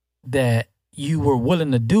 that you were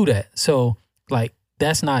willing to do that. So, like,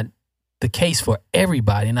 that's not the case for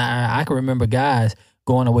everybody. And I can remember guys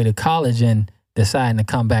going away to college and deciding to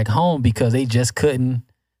come back home because they just couldn't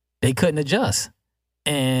adjust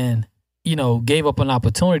and, gave up an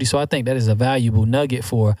opportunity. So I think that is a valuable nugget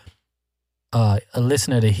for a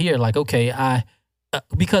listener to hear. Like, okay,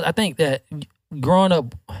 because I think that growing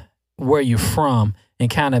up where you're from and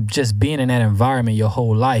kind of just being in that environment your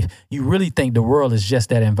whole life, you really think the world is just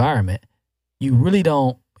that environment. You really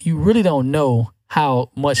don't know how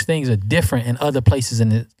much things are different in other places in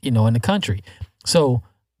the country. So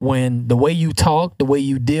when the way you talk, the way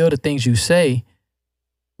you deal, the things you say,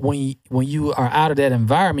 when you are out of that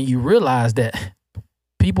environment, you realize that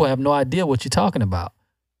people have no idea what you're talking about.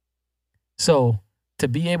 So to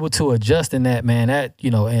be able to adjust in that, man, that,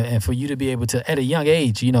 and for you to be able to, at a young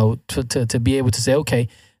age, to be able to say, okay,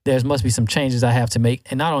 there must be some changes I have to make.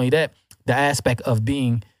 And not only that, the aspect of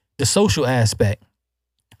being the social aspect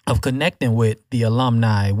of connecting with the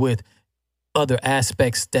alumni, with other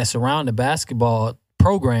aspects that surround the basketball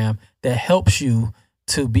program that helps you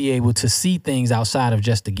to be able to see things outside of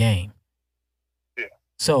just the game. Yeah.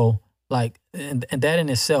 So, like, and that in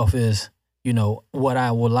itself is, what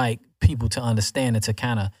I would like people to understand and to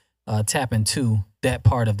kind of tap into that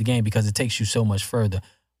part of the game, because it takes you so much further.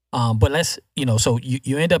 But let's, so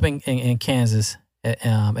you end up in Kansas,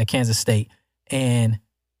 at Kansas State, and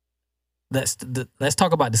let's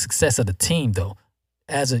talk about the success of the team, though.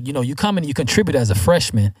 As you come in, you contribute as a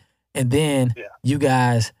freshman, and then you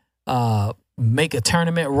guys make a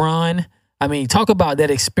tournament run. I mean, talk about that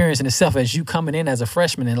experience in itself as you coming in as a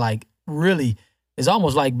freshman, and like really, it's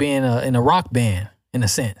almost like being in a rock band in a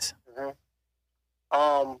sense.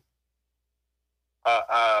 Mm-hmm.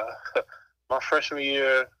 My freshman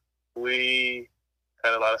year, we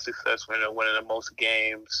had a lot of success. We ended up winning the most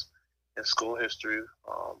games in school history.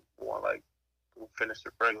 We finished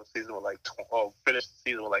the regular season with finished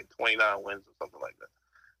the season with 29 wins or something like that.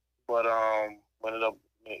 But we ended up,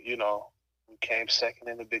 we came second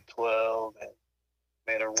in the Big 12 and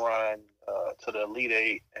made a run to the Elite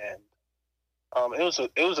Eight, and it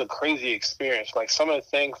was a crazy experience. Like, some of the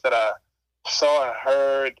things that I saw and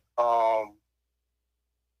heard,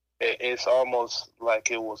 it's almost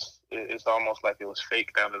like it was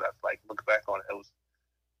fake now that I look back on it. It was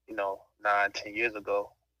 9-10 years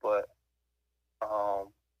ago, but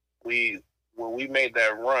when we made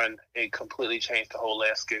that run, it completely changed the whole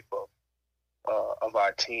landscape of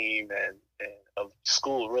our team and of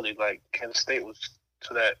school. Really, like, Kansas State was,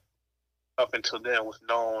 to that, up until then, was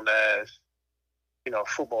known as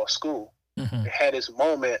football school. Mm-hmm. It had its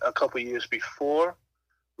moment a couple years before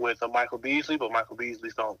with Michael Beasley, but Michael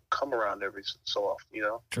Beasley's don't come around every so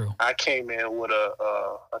often. True. I came in with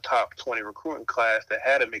a top 20 recruiting class that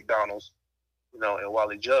had a McDonald's, and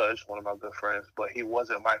Wally Judge, one of my good friends, but he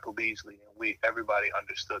wasn't Michael Beasley, and everybody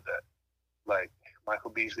understood that. Like,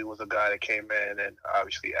 Michael Beasley was a guy that came in and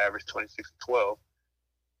obviously averaged 26-12.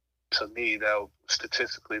 To me, that was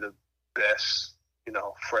statistically the best,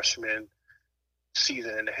 freshman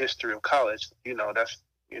season in the history of college.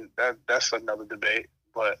 That's another debate,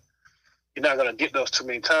 but you're not gonna get those too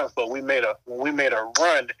many times. But when we made a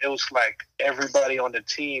run, it was like everybody on the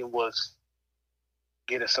team was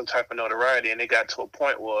getting some type of notoriety, and it got to a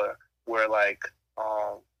point where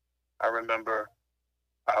I remember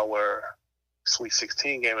our Sweet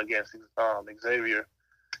 16 game against Xavier,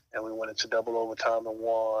 and we went into double overtime and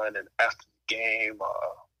won. And after the game,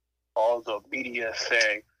 all the media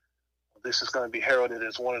saying this is going to be heralded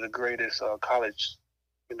as one of the greatest college,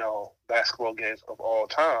 basketball games of all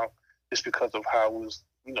time, just because of how it was,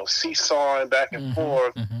 seesawing back and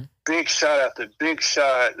forth, big shot after big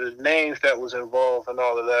shot, the names that was involved and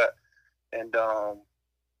all of that. And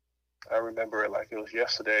I remember it like it was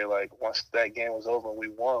yesterday. Like, once that game was over and we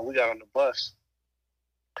won, we got on the bus,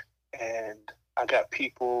 and I got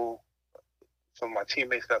people, some of my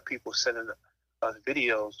teammates got people sending us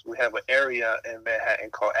videos. We have an area in Manhattan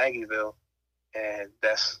called Aggieville, and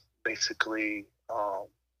that's basically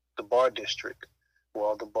the bar district, with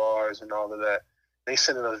all the bars and all of that. They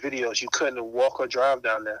sending us videos. You couldn't walk or drive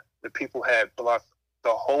down there. The people had blocked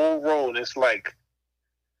the whole road. It's like,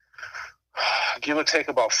 give or take,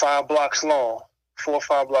 about 5 blocks long, 4 or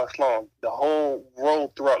 5 blocks long. The whole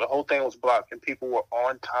road throughout, the whole thing was blocked, and people were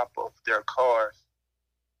on top of their cars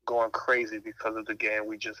going crazy because of the game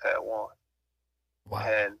we just had won. Wow.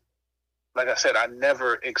 And like I said, I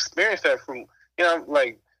never experienced that from,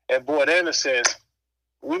 like at Boyd Anderson,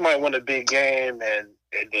 we might win a big game and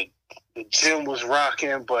the gym was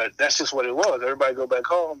rocking, but that's just what it was. Everybody go back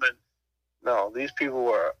home, and no, these people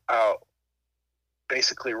were out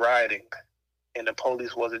basically rioting, and the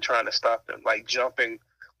police wasn't trying to stop them, like jumping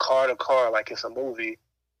car to car like it's a movie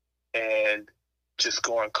and just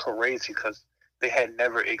going crazy because they had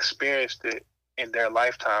never experienced it in their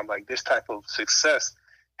lifetime. Like, this type of success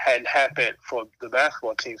hadn't happened for the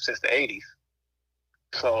basketball team since the 80s.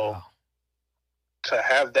 So to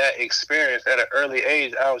have that experience at an early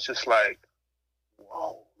age, I was just like,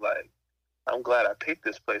 whoa, like, I'm glad I picked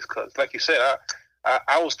this place because, like you said,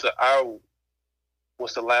 I was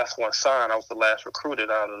the last one signed. I was the last recruited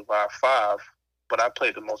out of our 5, but I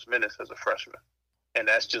played the most minutes as a freshman. And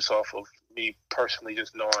that's just off of me personally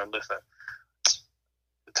just knowing, listen,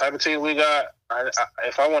 the type of team we got,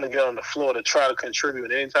 if I want to get on the floor to try to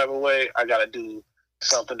contribute in any type of way, I got to do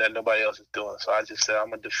something that nobody else is doing. So I just said, I'm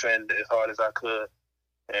going to defend as hard as I could.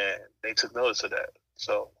 And they took notice of that.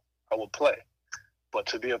 So I would play. But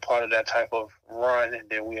to be a part of that type of run, and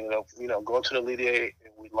then we ended up, going to the Elite Eight,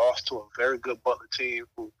 and we lost to a very good Butler team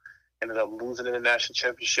who ended up losing in the national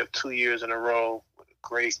championship 2 years in a row with a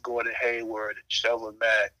great Gordon Hayward and Shelvin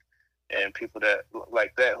Mack and people that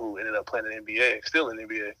like that who ended up playing in the NBA, still in the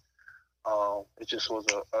NBA. It just was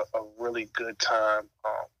a really good time.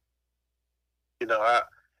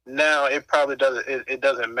 Now it probably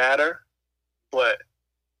doesn't matter, but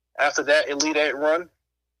after that Elite Eight run,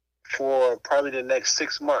 for probably the next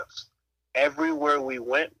 6 months, everywhere we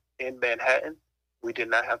went in Manhattan, we did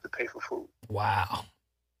not have to pay for food. Wow.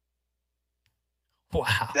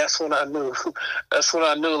 That's when I knew.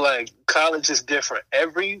 Like, college is different.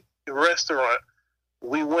 Every restaurant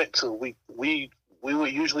we went to, we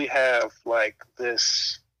would usually have like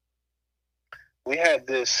this. We had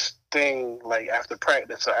this thing like after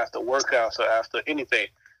practice or after workouts or after anything.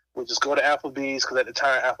 We'd just go to Applebee's because at the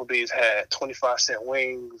time Applebee's had 25-cent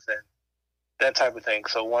wings and that type of thing.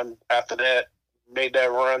 So after that, made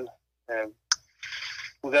that run, and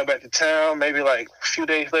we got back to town. Maybe like a few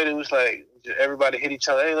days later, it was like everybody hit each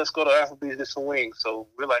other. Hey, let's go to Applebee's, get some wings. So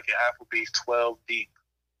we're like at Applebee's 12 deep,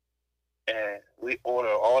 and we order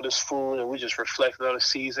all this food, and we just reflected on the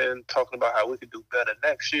season, talking about how we could do better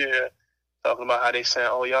next year, talking about how they saying,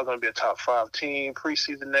 oh, y'all going to be a top 5 team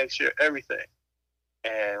preseason next year, everything.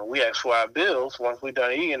 And we asked for our bills. Once we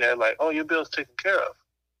done eating, they're like, oh, your bill's taken care of.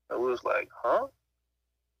 And we was like, huh?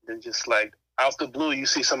 Then just like out the blue, you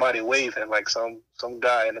see somebody waving, like some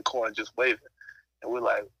guy in the corner just waving. And we're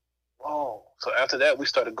like, whoa. So after that, we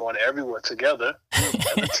started going everywhere together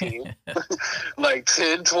as a team, like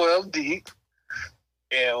 10, 12 deep.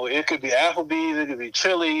 And it could be Applebee's, it could be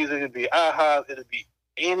Chili's, it could be IHOP, it could be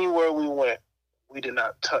anywhere we went. We did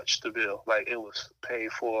not touch the bill. Like, it was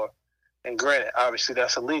paid for. And granted, obviously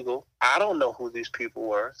that's illegal. I don't know who these people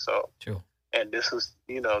were. So, True. And this was,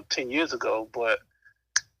 10 years ago, but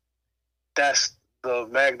that's the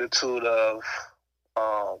magnitude of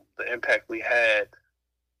the impact we had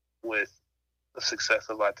with the success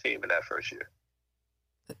of our team in that first year.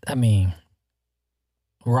 I mean,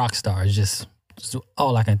 rock star is just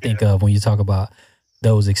all I can think of when you talk about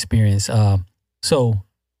those experiences. So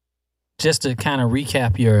just to kind of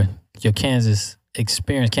recap your Kansas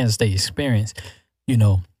State experience,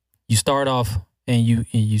 you start off and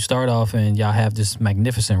y'all have this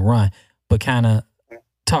magnificent run, but kind of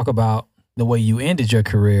talk about the way you ended your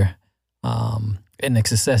career, and the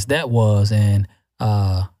success that was, and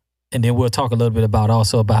then we'll talk a little bit about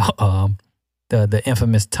the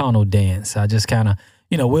infamous tunnel dance. I just kind of,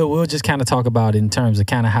 we'll just kind of talk about it in terms of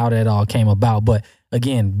kind of how that all came about. But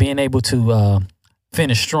again, being able to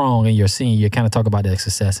finish strong in your senior year, kind of talk about that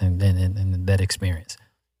success and that experience.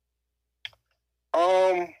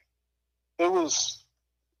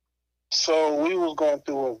 We was going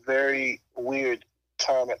through a very weird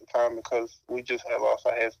time at the time because we just had lost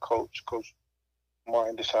our head coach. Coach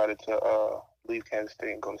Martin decided to leave Kansas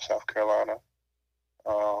State and go to South Carolina.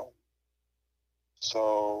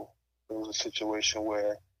 So it was a situation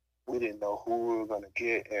where we didn't know who we were going to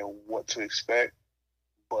get and what to expect.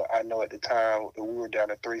 But I know at the time we were down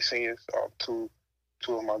to 3 seniors. Two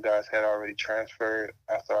of my guys had already transferred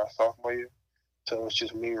after our sophomore year. So it's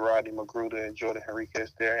just me, Rodney Magruder, and Jordan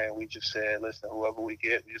Henriquez there, and we just said, listen, whoever we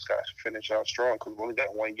get, we just got to finish out strong because we only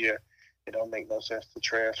got 1 year. It don't make no sense to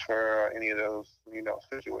transfer or any of those,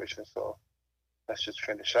 situations. So let's just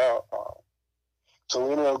finish out. So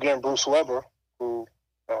we ended up getting Bruce Weber, who,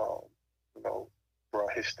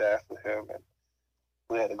 brought his staff with him, and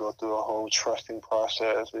we had to go through a whole trusting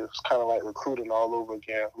process. It was kind of like recruiting all over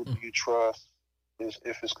again. Who do you trust?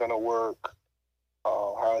 If it's going to work?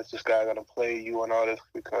 How is this guy going to play you and all this?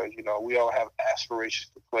 Because, we all have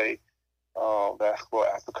aspirations to play basketball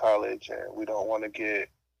after college, and we don't want to get,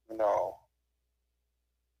 we don't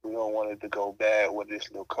want it to go bad with this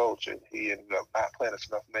new coach. And he ended up not playing us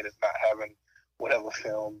enough minutes, not having whatever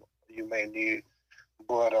film you may need.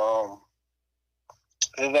 But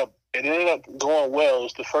it ended up going well. It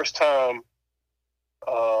was the first time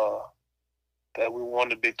that we won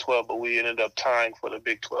the Big 12, but we ended up tying for the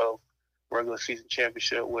Big 12 regular season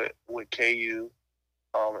championship with KU.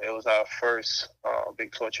 It was our first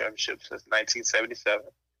Big 12 championship since 1977.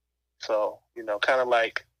 So, kind of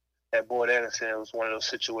like at Boyd Anderson, it was one of those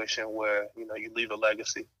situations where, you leave a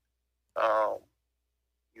legacy.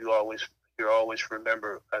 You're always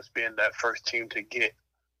remembered as being that first team to get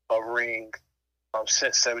a ring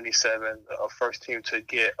since 77, a first team to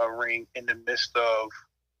get a ring in the midst of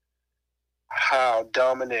how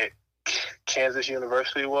dominant Kansas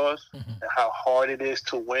University was, and how hard it is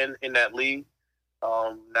to win in that league,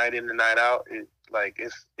 night in and night out. I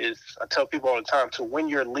tell people all the time, to win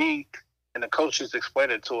your league, and the coaches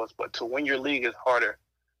explain it to us, but to win your league is harder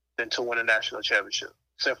than to win a national championship,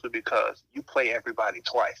 simply because you play everybody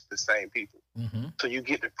twice, the same people. So you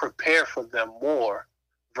get to prepare for them more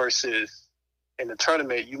versus in the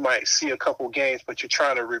tournament, you might see a couple games, but you're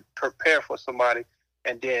trying to prepare for somebody,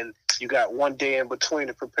 and then you got 1 day in between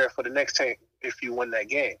to prepare for the next team if you win that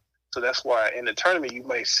game. So that's why in the tournament you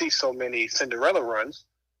might see so many Cinderella runs,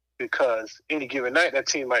 because any given night that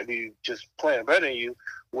team might be just playing better than you.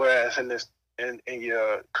 Whereas in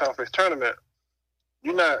your conference tournament,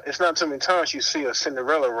 it's not too many times you see a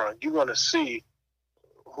Cinderella run. You're going to see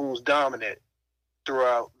who's dominant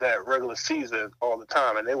throughout that regular season all the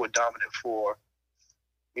time, and they were dominant for,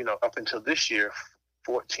 up until this year,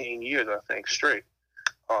 14 years I think straight.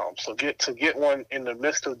 So get one in the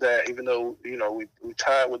midst of that, even though we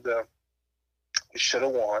tied with them, we should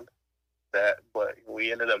have won that, but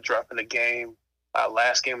we ended up dropping the game, our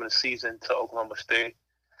last game of the season, to Oklahoma State.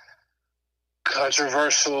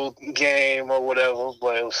 Controversial game or whatever,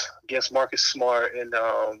 but it was against Marcus Smart and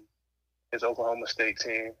his Oklahoma State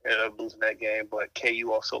team. Ended up losing that game, but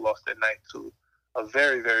KU also lost that night to a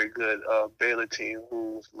very, very good Baylor team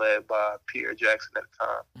who was led by Pierre Jackson at the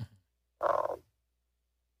time.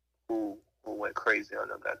 Who went crazy on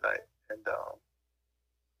them that night. And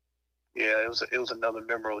it was another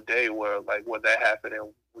memorable day where when that happened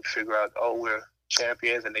and we figure out, we're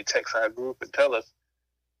champions, and they text our group and tell us.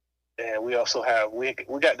 And we also have we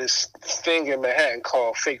got this thing in Manhattan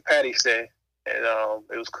called Fake Patty's Day, and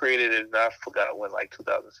it was created in, I forgot when,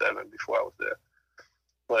 2007, before I was there.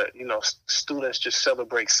 But students just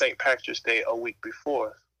celebrate St. Patrick's Day a week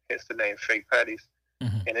before, hence the name Fake Patty's.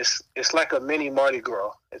 And it's like a mini Mardi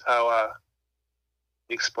Gras, is how I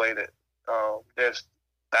explain it. There's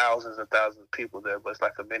thousands and thousands of people there, but it's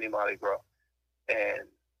like a mini Mardi Gras. And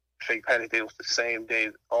Fake Patty's Day was the same day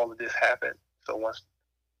all of this happened. So once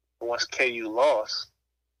KU lost,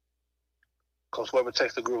 Coach Weber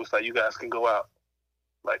texted the group, was like, you guys can go out.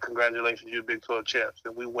 Congratulations, you're Big 12 champs.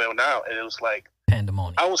 And we went out, and it was like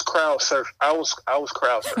pandemonium. I was crowd surfing. I was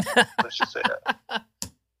crowd surfing. Let's just say that.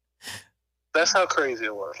 That's how crazy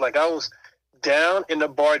it was. I was down in the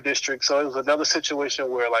bar district, so it was another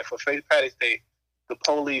situation where, for St. Patty's Day, the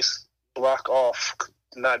police block off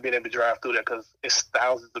not being able to drive through there because it's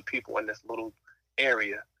thousands of people in this little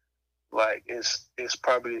area. It's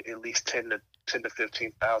probably at least 10 to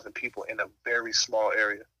 15,000 people in a very small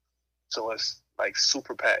area. So it's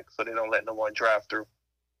super packed, so they don't let no one drive through.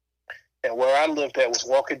 And where I lived at was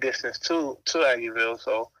walking distance to Aggieville,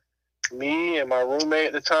 so me and my roommate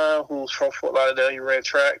at the time, who was from Fort Lauderdale, he ran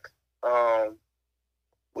track.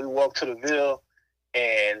 We walked to the Ville,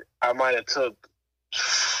 and I might have took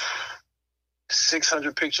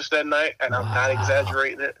 600 pictures that night, and I'm not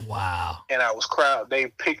exaggerating it. Wow. And I was they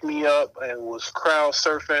picked me up and was crowd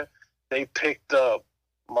surfing. They picked up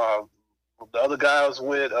the other guy I was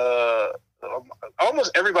with.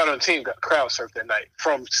 Almost everybody on the team got crowd surfed that night,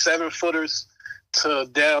 from 7-footers to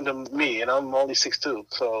down to me, and I'm only 6'2".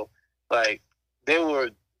 So they were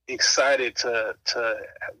excited to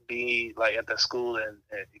be at that school and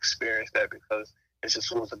experience that, because it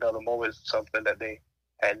just was another moment, something that they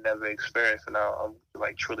had never experienced. And I'm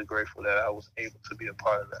like truly grateful that I was able to be a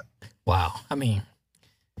part of that. Wow. I mean,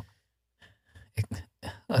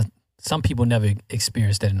 some people never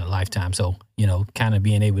experience that in a lifetime. So, you know, kind of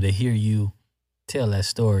being able to hear you tell that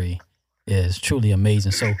story is truly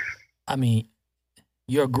amazing. So, I mean,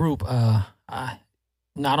 your group, not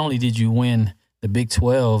only did you win the Big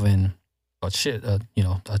 12 and a share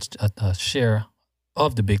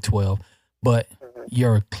of the Big 12, but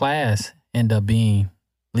your class ended up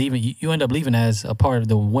leaving. You end up leaving as a part of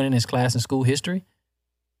the winningest class in school history.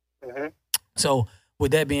 Mm-hmm. So,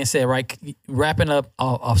 with that being said, right, wrapping up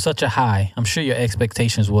off such a high, I'm sure your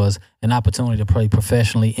expectations was an opportunity to play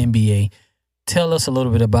professionally, NBA. Tell us a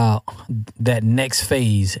little bit about that next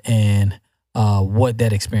phase and what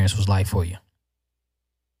that experience was like for you.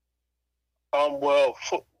 Well,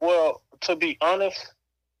 to be honest,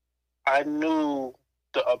 I knew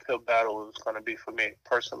the uphill battle was going to be for me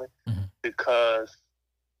personally, because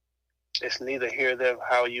it's neither here nor there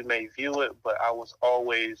how you may view it, but I was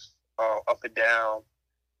always up and down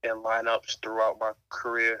in lineups throughout my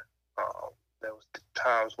career. There was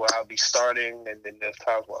times where I'll be starting, and then there's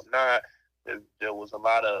times where I'm not. There was a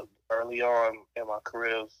lot of early on in my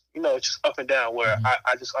career, you know, just up and down, where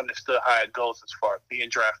I just understood how it goes as far as being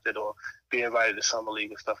drafted or being invited to summer league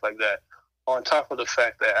and stuff like that. On top of the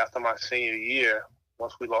fact that after my senior year,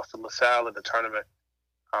 once we lost to LaSalle in the tournament,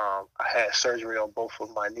 I had surgery on both of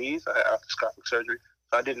my knees. I had arthroscopic surgery,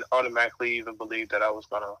 so I didn't automatically even believe that I was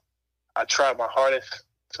gonna. I tried my hardest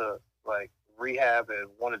to like rehab and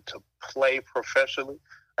wanted to play professionally.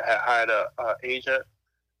 I had hired a agent,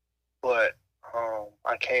 but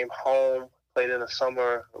I came home, played in the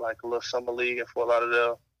summer, like a little summer league in Fort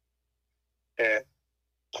Lauderdale, and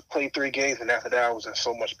played 3 games. And after that, I was in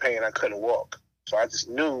so much pain I couldn't walk. So I just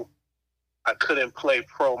knew I couldn't play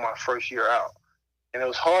pro my first year out. And it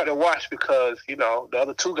was hard to watch because, you know, the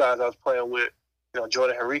other 2 guys I was playing with, you know,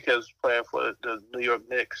 Jordan Henriquez was playing for the New York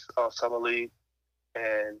Knicks Summer League,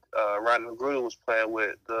 and Rodney McGruder was playing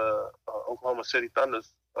with the Oklahoma City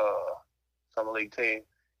Thunder's Summer League team.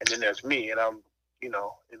 And then there's me, and I'm, you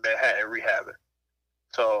know, in Manhattan rehabbing.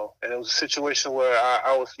 So, and it was a situation where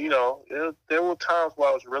I was, you know, there were times where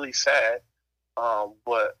I was really sad.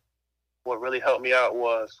 But what really helped me out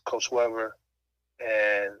was Coach Weber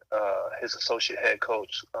and his associate head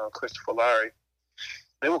coach, Christopher Lowry.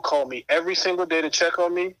 They would call me every single day to check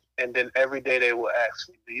on me, and then every day they would ask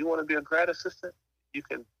me, "Do you want to be a grad assistant? You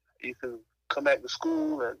can come back to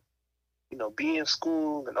school and, you know, be in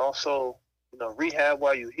school, and also, you know, rehab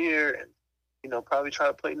while you're here, and, you know, probably try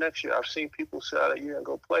to play next year." I've seen people sit out a year and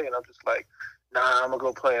go play, and I'm just like, nah, I'm gonna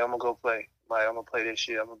go play. Like, I'm gonna play this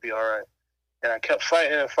year. I'm gonna be all right. And I kept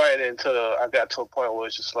fighting until I got to a point where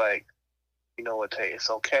it's just like, you know what, Tay,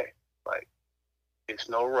 it's okay. Like, it's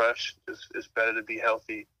no rush. It's better to be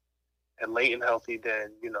healthy and late and healthy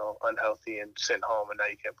than, you know, unhealthy and sitting home and now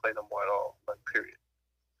you can't play no more at all, like, period.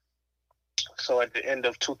 So at the end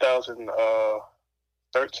of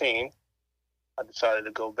 2013, I decided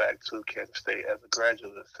to go back to Kansas State as a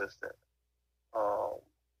graduate assistant,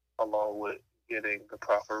 along with getting the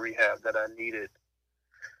proper rehab that I needed,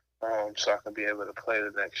 so I can be able to play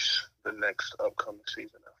the next upcoming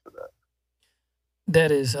season after that.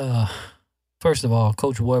 That is, first of all,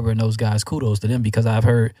 Coach Weber and those guys, kudos to them, because I've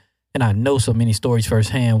heard and I know so many stories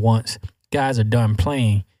firsthand. Once guys are done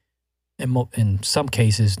playing, in some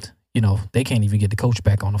cases, you know, they can't even get the coach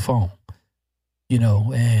back on the phone, you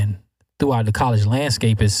know, and throughout the college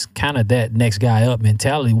landscape is kind of that next guy up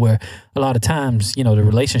mentality where a lot of times, you know, the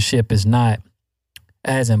relationship is not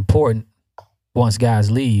as important once guys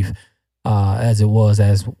leave as it was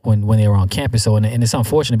as when they were on campus. So, and it's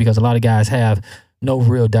unfortunate because a lot of guys have no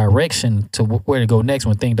real direction to where to go next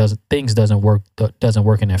when things doesn't work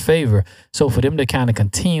in their favor. So for them to kind of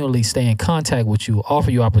continually stay in contact with you,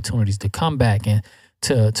 offer you opportunities to come back and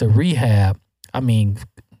to rehab, I mean,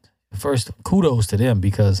 first, kudos to them,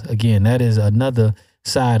 because again, that is another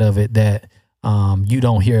side of it that you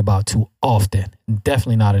don't hear about too often.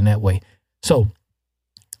 Definitely not in that way. So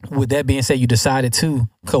with that being said, you decided to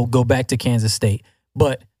go back to Kansas State,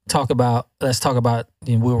 but let's talk about,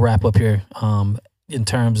 and we'll wrap up here in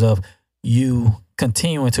terms of you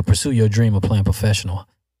continuing to pursue your dream of playing professional.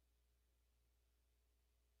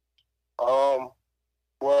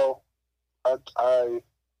 Well, I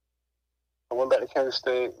went back to Kansas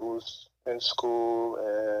State, was in school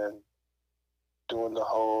and doing the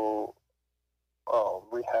whole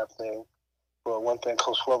rehab thing. But one thing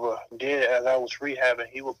Coach Weber did as I was rehabbing,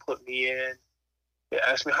 he would put me in. He'd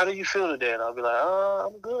ask me, "How do you feel today?" And I'll be like,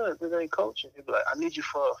 "I'm good. Today, coach." And he'd be like, "I need you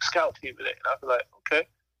for a scout team today." And I'll be like, "Okay."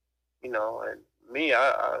 You know, and me,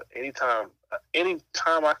 I anytime any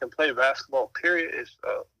time I can play basketball, period, is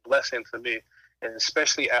a blessing to me. And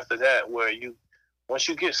especially after that, where once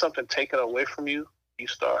you get something taken away from you, you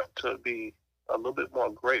start to be a little bit more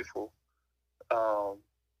grateful,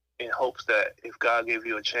 in hopes that if God gave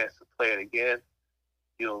you a chance to play it again,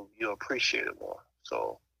 you'll appreciate it more.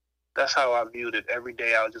 So that's how I viewed it. Every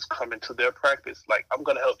day I would just come into their practice. Like, I'm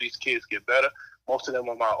going to help these kids get better. Most of them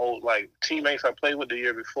are my old, teammates I played with the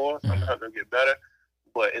year before. So I'm going to help them get better.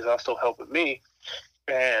 But it's also helping me.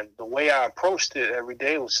 And the way I approached it every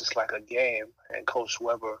day was just like a game. And Coach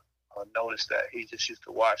Weber noticed that. He just used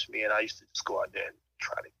to watch me, and I used to just go out there and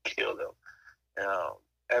try to kill them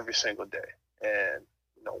every single day. And,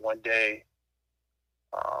 one day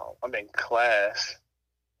I'm in class,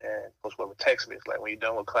 and Coach Weber texts me. It's like, when you're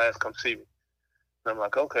done with class, come see me. And I'm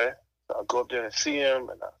like, okay. So I go up there and see him,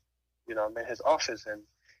 and I'm in his office, and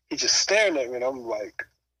he's just staring at me, and I'm like,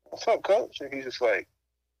 what's up, Coach? And he's just like,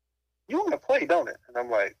 you want to play, don't it? And I'm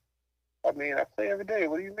like, I mean, I play every day.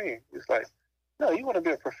 What do you mean? He's like, no, you want to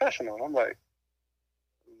be a professional. And I'm like,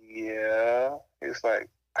 yeah. He's like,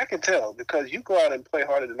 I can tell, because you go out and play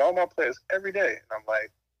harder than all my players every day. And I'm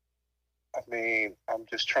like, I mean, I'm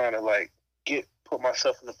just trying to put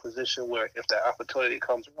myself in a position where if that opportunity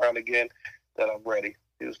comes around again, that I'm ready.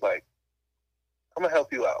 He was like, I'm going to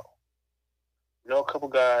help you out. A couple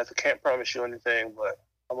guys. I can't promise you anything, but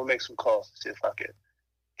I'm going to make some calls to see if I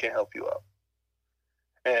can help you out.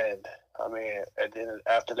 And, I mean, and then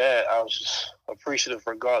after that, I was just appreciative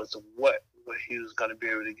regardless of what he was going to be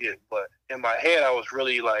able to get. But in my head, I was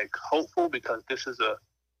really, hopeful, because this is a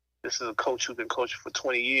coach who's been coaching for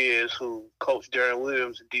 20 years, who coached Darren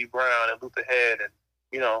Williams and D. Brown and Luther Head, and,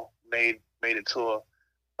 made it to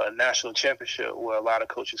a national championship where a lot of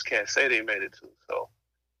coaches can't say they made it to. So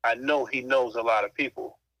I know he knows a lot of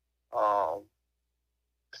people.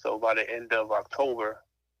 So by the end of October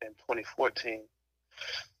in 2014,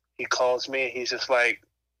 he calls me, and he's just like,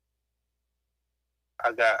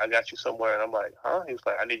 I got you somewhere. And I'm like, huh? He was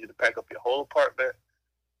like, I need you to pack up your whole apartment.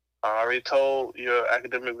 I already told your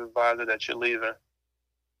academic advisor that you're leaving.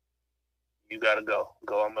 You got to go.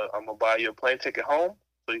 I'm going to buy you a plane ticket home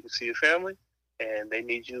so you can see your family. And they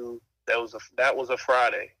need you. That was a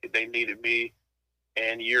Friday. They needed me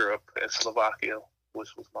in Europe and Slovakia,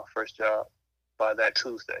 which was my first job, by that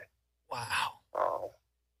Tuesday. Wow.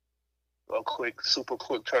 A super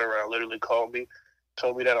quick turnaround. Literally called me,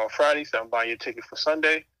 told me that on Friday, said, I'm buying you a ticket for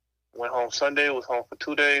Sunday. Went home Sunday, was home for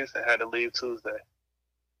 2 days, and had to leave Tuesday.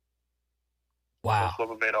 Wow. That's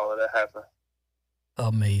what made all of that happen.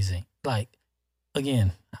 Amazing.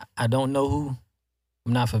 Again, I don't know who.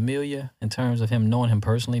 I'm not familiar in terms of him, knowing him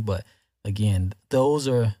personally, but again, those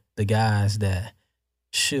are the guys that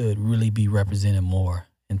should really be represented more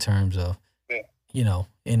in terms of,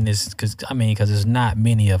 in this, because there's not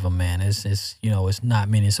many of them, man. It's not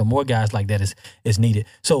many. So more guys like that is needed.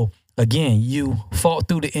 So again, you fought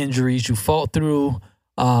through the injuries, you fought through,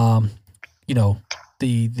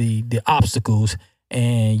 the obstacles,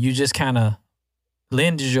 and you just kind of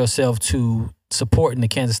lended yourself to supporting the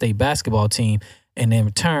Kansas State basketball team. And in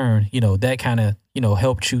return, that kind of,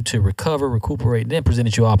 helped you to recuperate, and then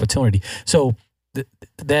presented you an opportunity. So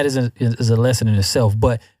that is a lesson in itself.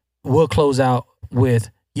 But we'll close out with,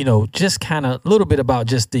 just kind of a little bit about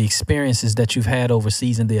just the experiences that you've had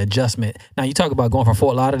overseas and the adjustment. Now, you talk about going from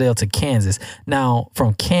Fort Lauderdale to Kansas. Now,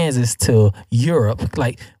 from Kansas to Europe,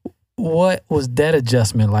 what was that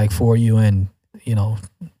adjustment like for you? And,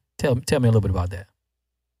 tell me a little bit about that.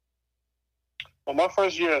 Well, my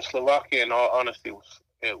first year in Slovakia, in all honesty,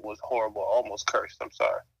 it was horrible. Almost cursed. I'm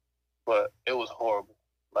sorry. But it was horrible.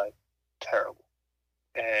 Terrible.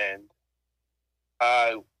 And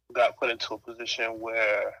I got put into a position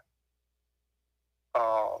where,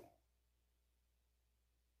 for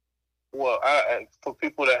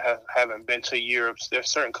people that haven't been to Europe, there's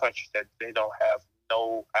certain countries that they don't have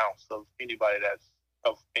no ounce of anybody that's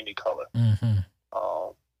of any color. Mm-hmm.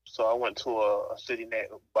 So I went to a city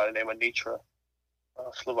by the name of Nitra,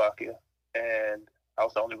 Slovakia, and I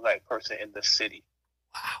was the only black person in the city.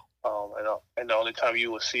 Wow. And the only time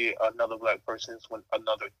you would see another black person is when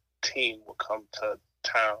another team would come to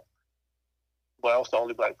town. But I was the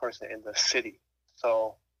only black person in the city.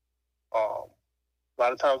 So a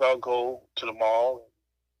lot of times I'll go to the mall and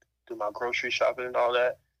do my grocery shopping and all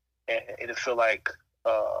that, and it'll feel like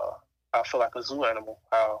I feel like a zoo animal.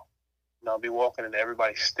 I'll be walking and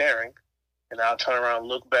everybody's staring, and I'll turn around and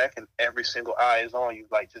look back, and every single eye is on you,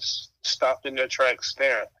 just stopped in their tracks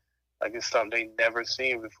staring. It's something they never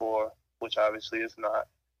seen before, which obviously is not.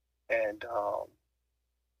 And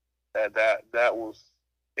that was,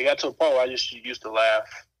 it got to a point where I just used to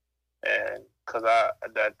laugh, and because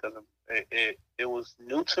it was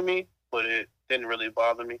new to me, but it didn't really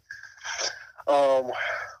bother me.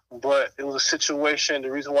 But it was a situation.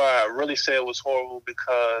 The reason why I really say it was horrible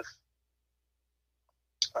because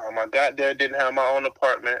I got there, didn't have my own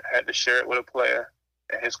apartment, had to share it with a player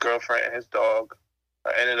and his girlfriend and his dog.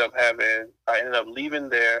 I ended up leaving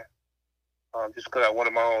there just because I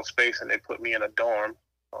wanted my own space, and they put me in a dorm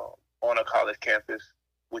on a college campus,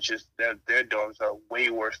 which is their dorms are way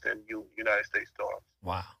worse than United States dorms.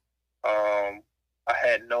 Wow. I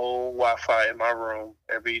had no Wi-Fi in my room.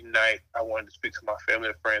 Every night I wanted to speak to my family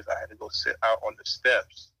and friends, I had to go sit out on the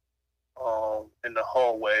steps in the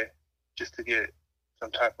hallway just to get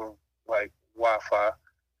some type of like Wi-Fi.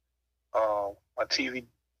 My TV,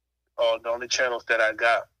 the only channels that I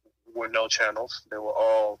got were no channels. They were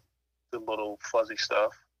all the little fuzzy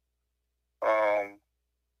stuff. I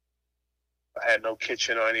had no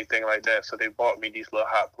kitchen or anything like that, so they bought me these little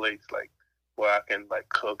hot plates, like where I can like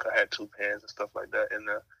cook. I had 2 pans and stuff like that in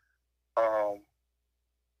there.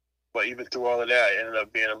 But even through all of that, I ended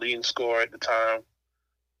up being a leading scorer at the time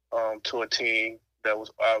to a team that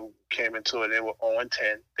was I came into it. They were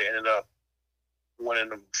 0-10. They ended up winning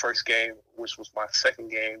the first game, which was my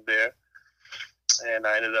second game there, and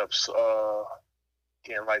I ended up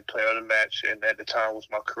getting like player of the match. And at the time was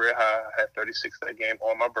my career high. I had 36 that game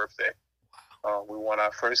on my birthday. We won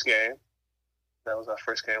our first game. That was our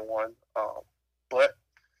first game won. But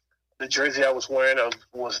the jersey I was wearing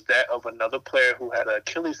was that of another player who had an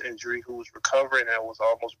Achilles injury, who was recovering and was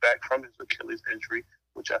almost back from his Achilles injury,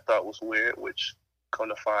 which I thought was weird, which come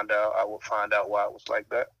to find out, I would find out why it was like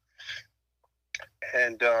that.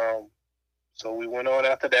 And so we went on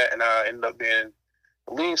after that, and I ended up being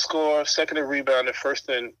the leading scorer, second in rebounding, first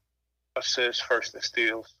in assists, first in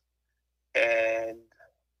steals. And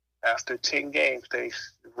after 10 games, they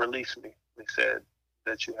released me. They said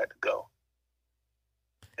that you had to go.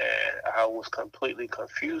 And I was completely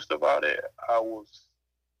confused about it. I was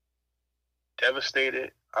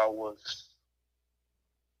devastated. I was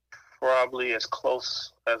probably as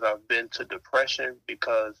close as I've been to depression,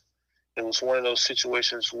 because it was one of those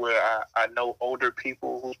situations where I know older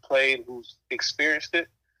people who's played, who's experienced it,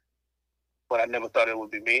 but I never thought it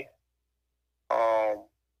would be me.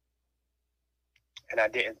 And I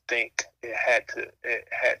didn't think it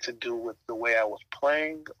had to do with the way I was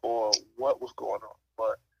playing or what was going on.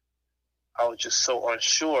 But I was just so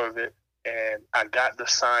unsure of it, and I got the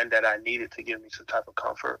sign that I needed to give me some type of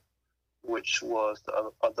comfort, which was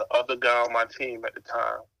the other guy on my team at the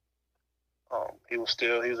time. He was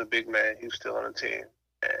a big man. He was still on the team,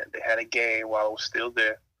 and they had a game while I was still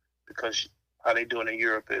there, because how they do it in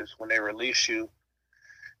Europe is when they release you,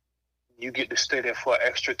 you get to stay there for an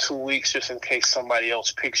extra 2 weeks just in case somebody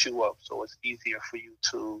else picks you up. So it's easier for you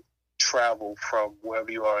to travel from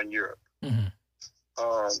wherever you are in Europe. Mm-hmm.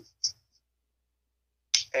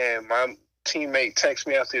 And my teammate texted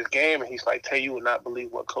me after this game, and he's like, "Tay, you would not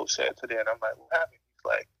believe what coach said today." And I'm like, "What happened?"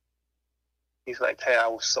 He's like, "Tay, I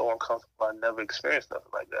was so uncomfortable. I never experienced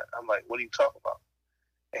nothing like that." I'm like, "What are you talking about?"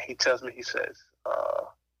 And he tells me, he says,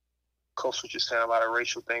 "Coach was just saying a lot of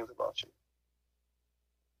racial things about you."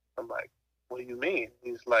 I'm like, "What do you mean?"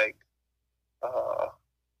 He's like,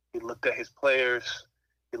 he looked at his players,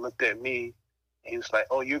 he looked at me, and he was like,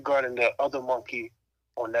 "Oh, you're guarding the other monkey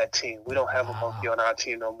on that team. We don't have a monkey on our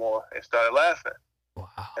team no more," and started laughing. Wow.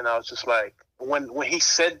 And I was just like, when he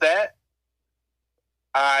said that,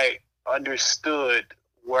 I understood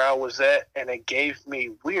where I was at, and it gave me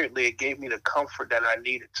the comfort that I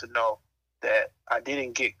needed to know that I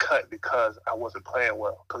didn't get cut because I wasn't playing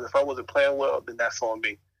well. Because if I wasn't playing well, then that's on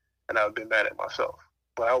me, and I would be mad at myself.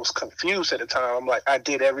 But I was confused at the time. I'm like, I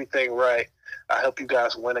did everything right. I helped you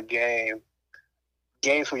guys win a game.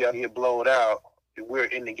 Games where y'all get blown out, we're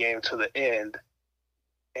in the game to the end,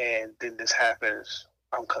 and then this happens.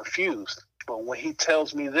 I'm confused. But when he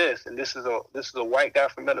tells me this, and this is a white guy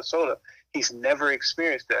from Minnesota, he's never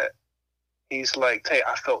experienced that. He's like, "Tay,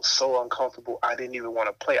 I felt so uncomfortable. I didn't even want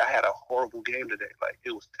to play. I had a horrible game today. Like,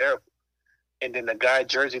 it was terrible." And then the guy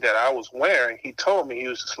jersey that I was wearing, he told me, he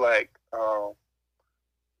was just like,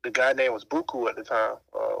 the guy name was Buku at the time.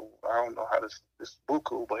 I don't know how this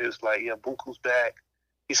Buku, but he was like, "Yeah, Buku's back."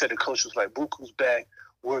 He said the coach was like, "Buku's back.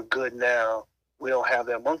 We're good now. We don't have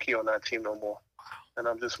that monkey on our team no more." And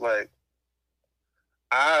I'm just like,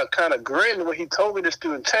 I kind of grinned when he told me this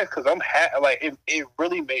through text, because I'm it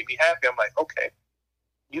really made me happy. I'm like, okay,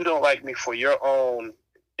 you don't like me for your own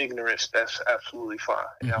ignorance. That's absolutely fine.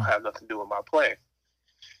 Mm-hmm. It don't have nothing to do with my playing.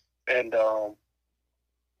 And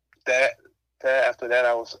that after that,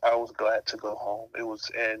 I was glad to go home. It was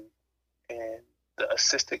and the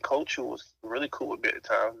assistant coach who was really cool with me at the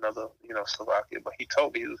time, another, Slovakian, but he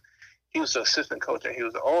told me he was the assistant coach and he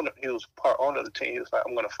was the owner. He was part owner of the team. He was like,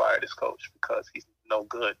 I'm going to fire this coach because he's no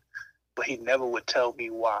good. But he never would tell me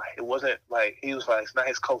why. It wasn't like, he was like, it's not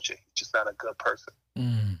his coaching. He's just not a good person.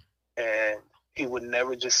 And he would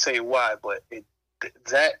never just say why, but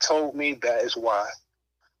that told me that is why.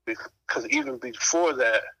 Because even before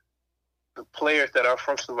that, the players that are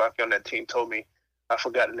from Slovakia on that team told me, I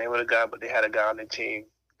forgot the name of the guy, but they had a guy on the team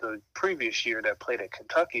the previous year that played at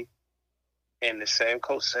Kentucky, and the same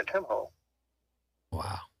coach sent him home.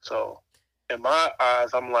 Wow. So in my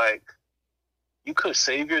eyes, I'm like, you could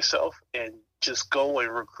save yourself and just go and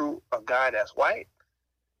recruit a guy that's white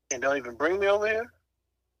and don't even bring me over here.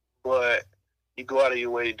 But you go out of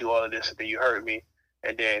your way to do all of this, and then you hurt me.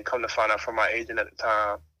 And then come to find out from my agent at the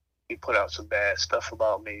time, he put out some bad stuff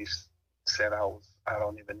about me, said I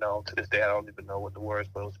don't even know. To this day, I don't even know what the words,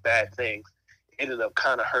 but it was bad things. It ended up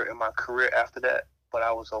kind of hurting my career after that, but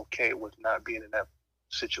I was okay with not being in that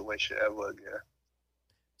situation ever again.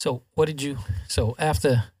 So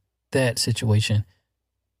after that situation,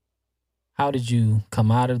 how did you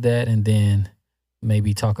come out of that, and then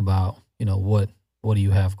maybe talk about, what do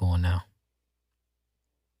you have going now?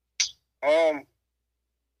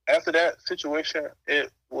 After that situation,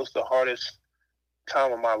 it was the hardest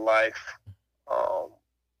time of my life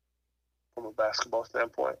from a basketball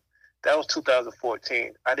standpoint. That was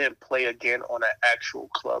 2014. I didn't play again on an actual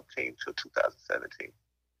club team till 2017.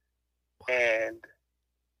 And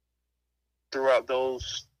throughout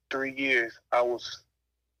those 3 years, I was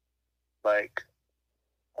like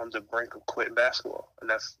on the brink of quitting basketball. And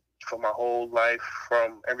that's for my whole life,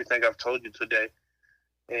 from everything I've told you today.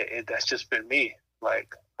 That's just been me.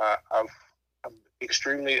 Like, I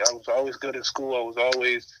was always good in school. I was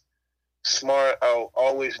always smart. I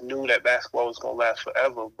always knew that basketball was going to last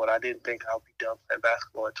forever, but I didn't think I'll be done playing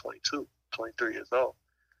basketball at 22, 23 years old.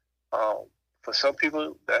 For some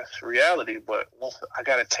people, that's reality, but once I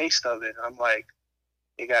got a taste of it, I'm like,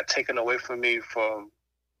 it got taken away from me from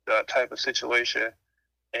that type of situation,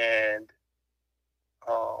 and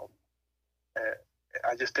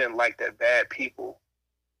I just didn't like that bad people,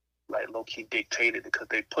 like, low-key dictated, because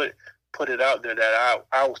they put it out there that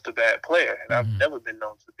I was the bad player, and I've never been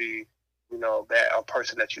known to be, a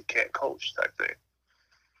person that you can't coach type thing.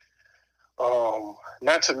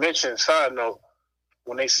 Not to mention, side note,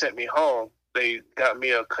 when they sent me home, they got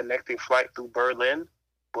me a connecting flight through Berlin,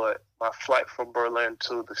 but my flight from Berlin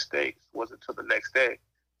to the States wasn't until the next day,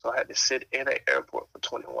 so I had to sit in an airport for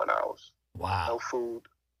 21 hours. Wow. No food,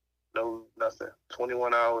 no nothing.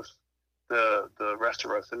 21 hours. The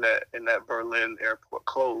restaurants in that Berlin airport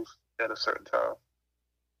closed at a certain time.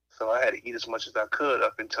 So I had to eat as much as I could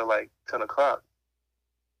up until like 10 o'clock.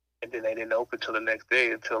 And then they didn't open till the next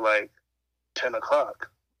day until like 10 o'clock.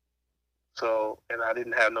 So, and I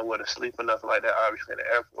didn't have nowhere to sleep or nothing like that, obviously, in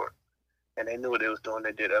the airport. And they knew what they was doing.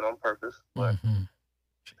 They did that on purpose. But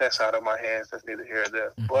that's out of my hands. That's neither here nor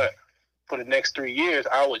there. But for the next 3 years,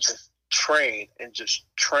 I would just train,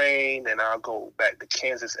 and I'll go back to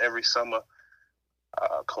Kansas every summer.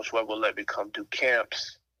 Coach Webb will let me come do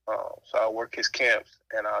camps. So I'll work his camps,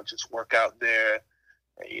 and I'll just work out there.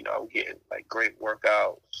 And, I'm getting, like, great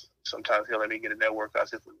workouts. Sometimes he'll let me get in their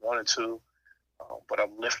workouts if we wanted to. But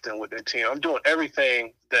I'm lifting with their team. I'm doing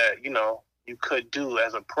everything that, you could do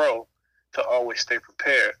as a pro to always stay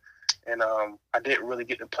prepared. And I didn't really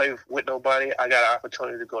get to play with nobody. I got an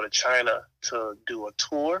opportunity to go to China to do a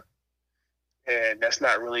tour. And that's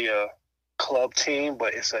not really a club team,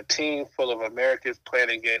 but it's a team full of Americans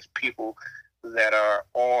playing against people that are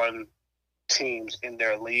on teams in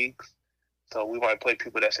their leagues. So we might play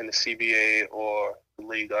people that's in the CBA or the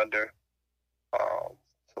league under.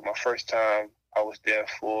 So my first time, I was there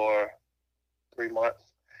for 3 months.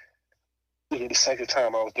 The second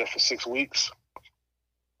time, I was there for 6 weeks.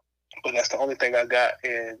 But that's the only thing I got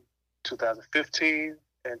in 2015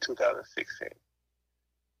 and 2016.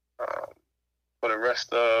 For the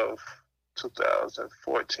rest of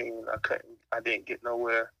 2014, I didn't get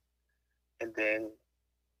nowhere. And then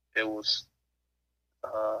it was,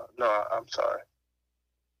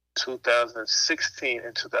 2016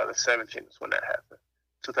 and 2017 is when that happened.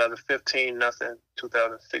 2015, nothing.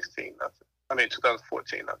 2016, nothing.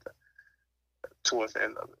 2014, nothing. Towards the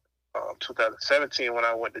end of it. 2017, when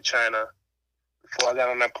I went to China, before I got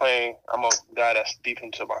on that plane, I'm a guy that's deep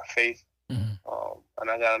into my faith. And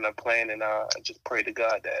I got on that plane, and I just prayed to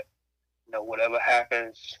God that, whatever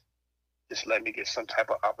happens, just let me get some type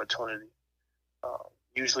of opportunity.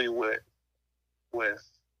 Usually with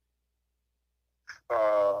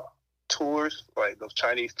tours, like those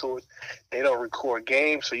Chinese tours, they don't record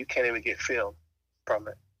games, so you can't even get filmed. from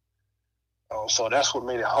it. So that's what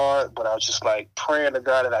made it hard, but I was just like praying to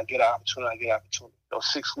God that I get an opportunity.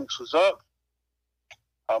 Those 6 weeks was up.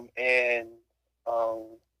 And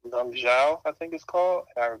Nung Zhao, I think it's called.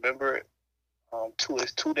 I remember it.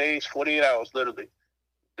 It's 2 days, 48 hours, literally.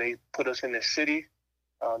 They put us in the city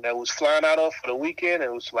that was flying out of for the weekend.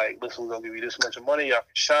 It was like, listen, we're going to give you this much money. Y'all can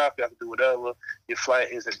shop. Y'all can do whatever. Your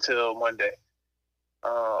flight is until Monday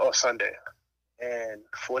or Sunday. And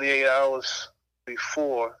 48 hours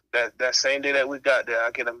before, that same day that we got there, I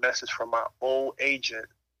get a message from my old agent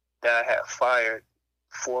that I had fired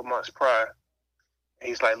 4 months prior. And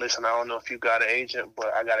he's like, listen, I don't know if you got an agent,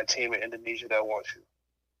 but I got a team in Indonesia that wants you.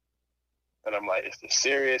 And I'm like, is this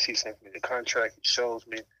serious? He sent me the contract. He shows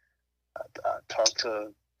me. I talked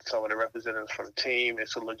to some of the representatives from the team.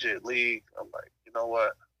 It's a legit league. I'm like, you know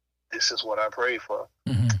what? This is what I prayed for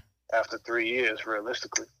after 3 years,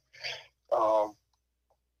 realistically.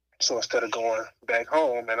 So instead of going back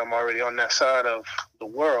home, and I'm already on that side of the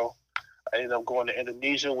world, I ended up going to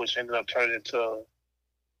Indonesia, which ended up turning into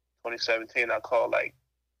 2017. I call like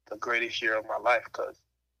the greatest year of my life because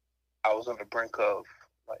I was on the brink of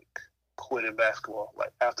like quitting basketball.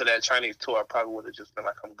 Like after that Chinese tour, I probably would have just been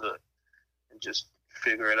like, I'm good, and just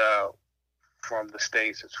figure it out from the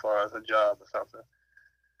States as far as a job or something.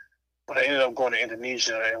 But I ended up going to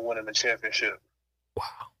Indonesia and winning the championship. Wow.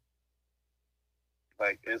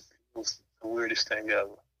 Like it was the weirdest thing ever.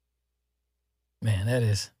 Man,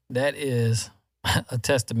 that is a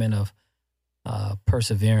testament of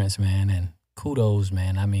perseverance, man, and kudos,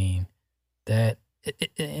 man. I mean, and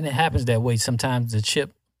it happens that way. Sometimes the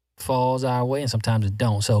chip falls our way, and sometimes it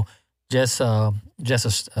don't. So just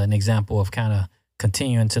an example of kind of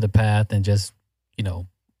continuing to the path and just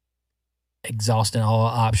exhausting all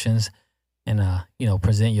options. And,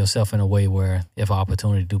 present yourself in a way where if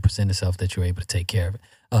opportunity do present itself, that you're able to take care of it,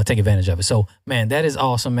 take advantage of it. So, man, that is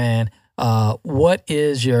awesome, man. What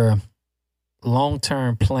is your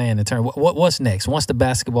long-term plan in terms? What's next? Once the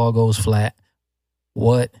basketball goes flat,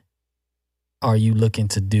 what are you looking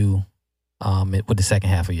to do with the second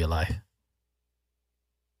half of your life?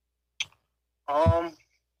 I'm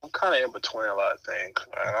kind of in between a lot of things,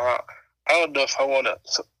 man. I don't know if I want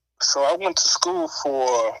to. So I went to school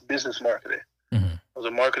for business marketing. I was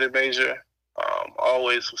a marketing major.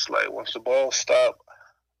 Always was like, once the ball stopped,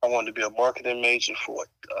 I wanted to be a marketing major for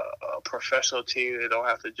a professional team. It don't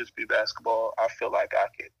have to just be basketball. I feel like I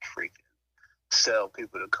could freaking sell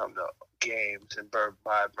people to come to games and buy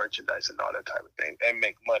merchandise and all that type of thing and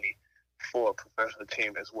make money for a professional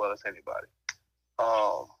team as well as anybody.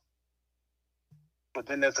 But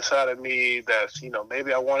then there's the side of me that's,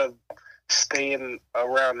 maybe I want to staying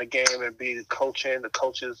around the game and be coaching. The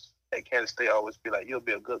coaches at Kansas State always be like, you'll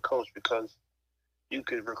be a good coach because you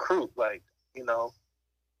could recruit. Like, you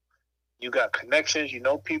got connections,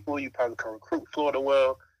 people, you probably can recruit Florida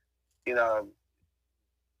well. I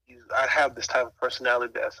have this type of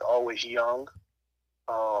personality that's always young.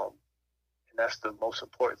 And that's the most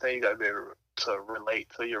important thing. You got to be able to relate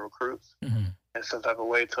to your recruits in some type of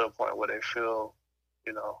way to a point where they feel,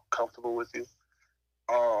 comfortable with you.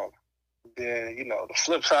 Then, the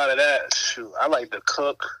flip side of that, shoot, I like to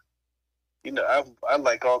cook. I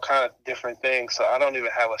like all kinds of different things, so I don't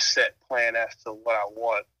even have a set plan as to what I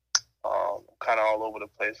want. Kind of all over the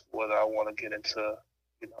place, whether I want to get into,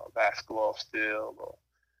 basketball still or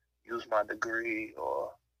use my degree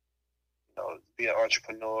or, be an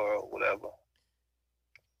entrepreneur or whatever.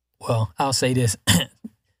 Well, I'll say this.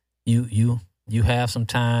 You have some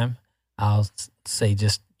time. I'll say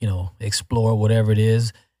just, explore whatever it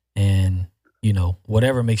is. And,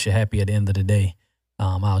 whatever makes you happy at the end of the day,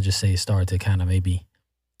 I'll just say start to kind of maybe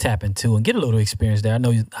tap into and get a little experience there.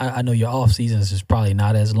 I know your off seasons is probably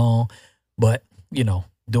not as long, but,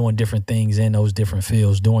 doing different things in those different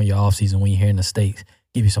fields during your off season when you're here in the States,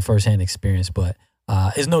 give you some firsthand experience. But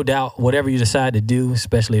there's no doubt whatever you decide to do,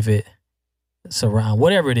 especially if it's around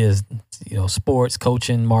whatever it is, sports,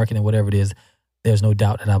 coaching, marketing, whatever it is, there's no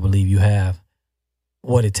doubt that I believe you have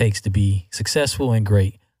what it takes to be successful and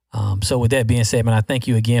great. So with that being said, man, I thank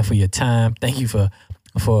you again for your time. Thank you for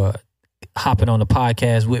hopping on the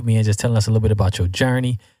podcast with me and just telling us a little bit about your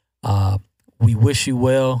journey. We wish you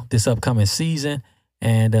well this upcoming season,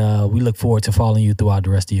 and we look forward to following you throughout the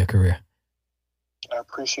rest of your career. I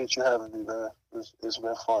appreciate you having me, man. It's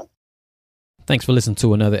been fun. Thanks for listening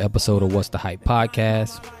to another episode of What's the Hype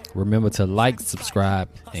Podcast. Remember to like, subscribe,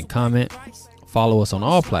 and comment. Follow us on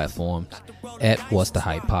all platforms at What's the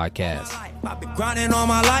Hype Podcast. I've been grinding all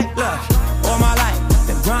my life, look, all my life.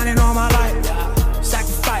 Been grinding all my life.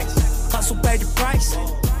 Sacrifice, hustle, pay the price.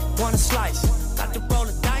 Want a slice, got to roll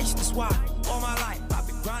the dice, that's why all my life. I've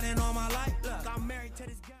been grinding all my life, look, I'm married.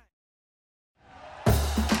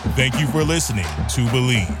 Thank you for listening to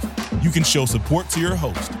Believe. You can show support to your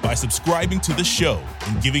host by subscribing to the show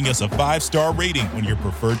and giving us a 5-star rating on your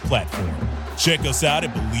preferred platform. Check us out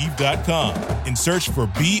at Believe.com and search for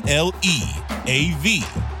BLEAV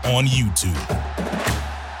on YouTube.